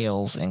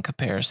pales in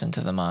comparison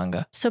to the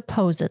manga?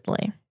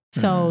 Supposedly.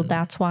 So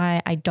that's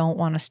why I don't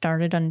want to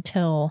start it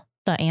until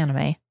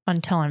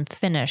I'm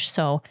finished.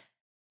 So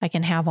I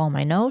can have all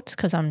my notes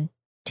because I'm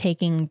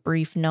taking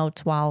brief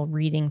notes while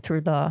reading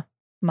through the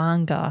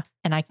manga,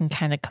 and I can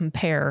kind of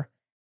compare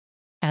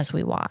as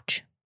we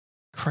watch.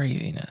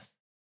 Craziness.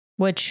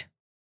 Which,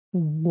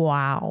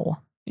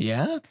 wow.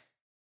 Yeah?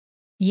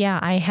 Yeah,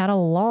 I had a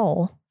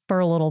lull for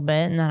a little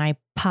bit, and then I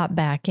popped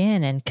back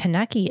in, and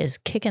Kaneki is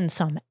kicking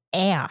some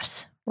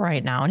ass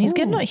right now. And he's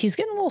getting a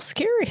little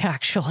scary,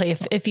 actually.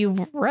 If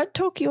you've read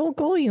Tokyo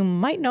Ghoul, you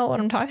might know what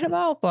I'm talking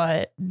about,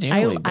 but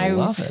I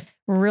love it.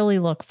 Really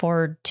look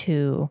forward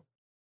to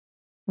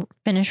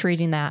finish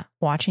reading that,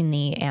 watching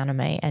the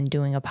anime, and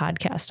doing a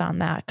podcast on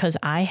that, because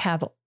I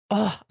have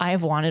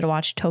wanted to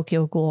watch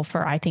Tokyo Ghoul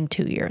for I think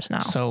 2 years now.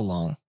 So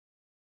long.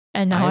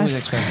 And now I was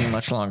expecting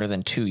much longer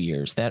than 2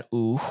 years. That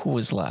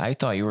was I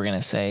thought you were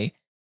gonna say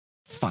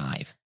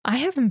 5. I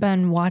haven't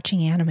been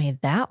watching anime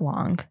that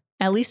long,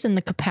 at least in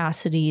the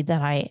capacity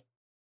that I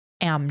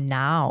am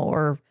now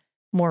or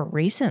more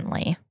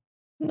recently.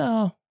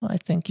 No, I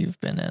think you've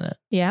been in it.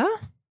 Yeah?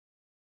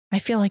 I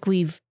feel like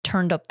we've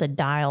turned up the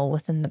dial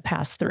within the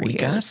past 3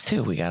 years.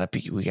 We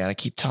gotta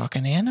keep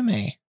talking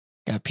anime.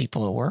 Got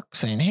people at work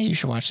saying, "Hey, you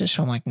should watch this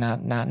show." I'm like,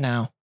 not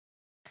now.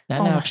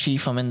 Not now,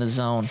 Chief. I'm in the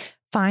zone.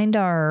 Find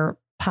our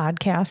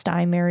podcast,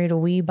 I Married a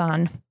Weeb,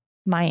 on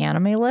my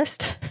anime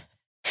list.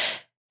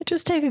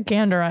 Just take a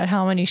gander at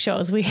how many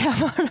shows we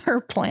have on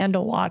our plan to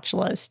watch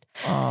list.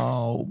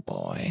 Oh,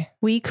 boy.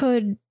 We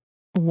could,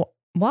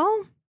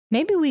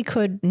 maybe we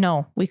could.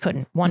 No, we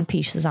couldn't. One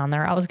Piece is on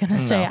there. I was going to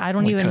say, I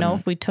don't even know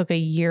if we took a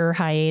year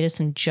hiatus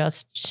and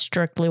just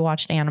strictly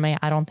watched anime.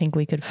 I don't think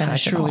we could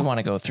finish it. I truly want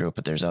to go through it,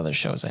 but there's other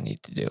shows I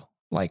need to do.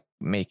 Like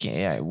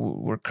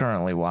we're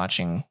currently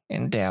watching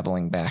and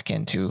dabbling back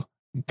into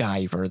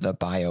Guyver, the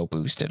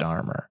bio-boosted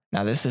armor.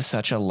 Now, this is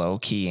such a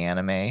low-key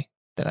anime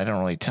that I don't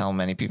really tell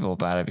many people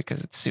about it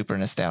because it's super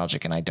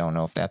nostalgic, and I don't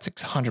know if that's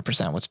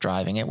 100% what's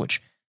driving it,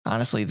 which,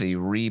 honestly, the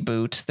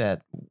reboot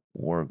that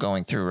we're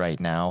going through right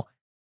now,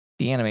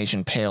 the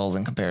animation pales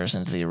in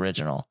comparison to the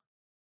original.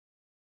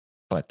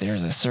 But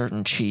there's a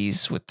certain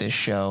cheese with this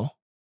show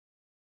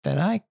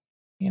that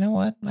you know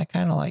what? I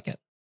kind of like it.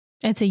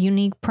 It's a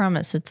unique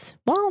premise.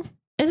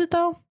 Is it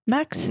though?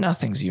 Mechs?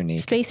 Nothing's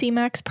unique. Spacey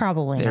mechs?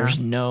 Probably not. There's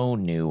no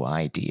new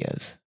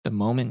ideas. The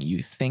moment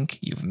you think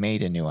you've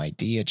made a new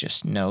idea,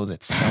 just know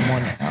that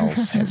someone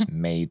else has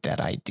made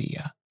that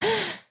idea.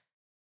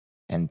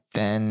 And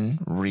then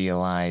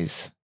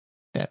realize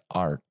that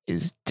art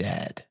is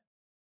dead.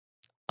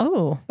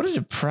 Oh. What a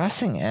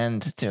depressing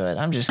end to it.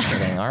 I'm just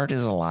kidding. Art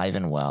is alive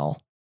and well.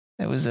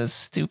 It was a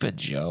stupid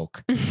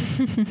joke.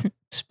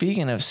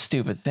 Speaking of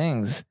stupid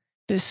things,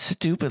 this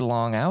stupid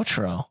long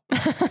outro.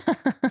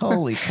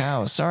 Holy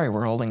cow. Sorry,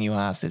 we're holding you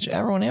hostage.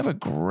 Everyone have a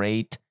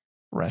great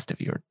rest of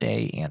your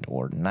day and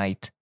or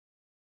night.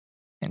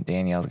 And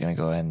Danielle's going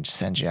to go ahead and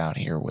send you out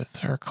here with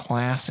her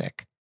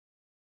classic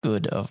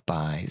good of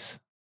buys.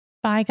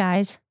 Bye,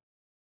 guys.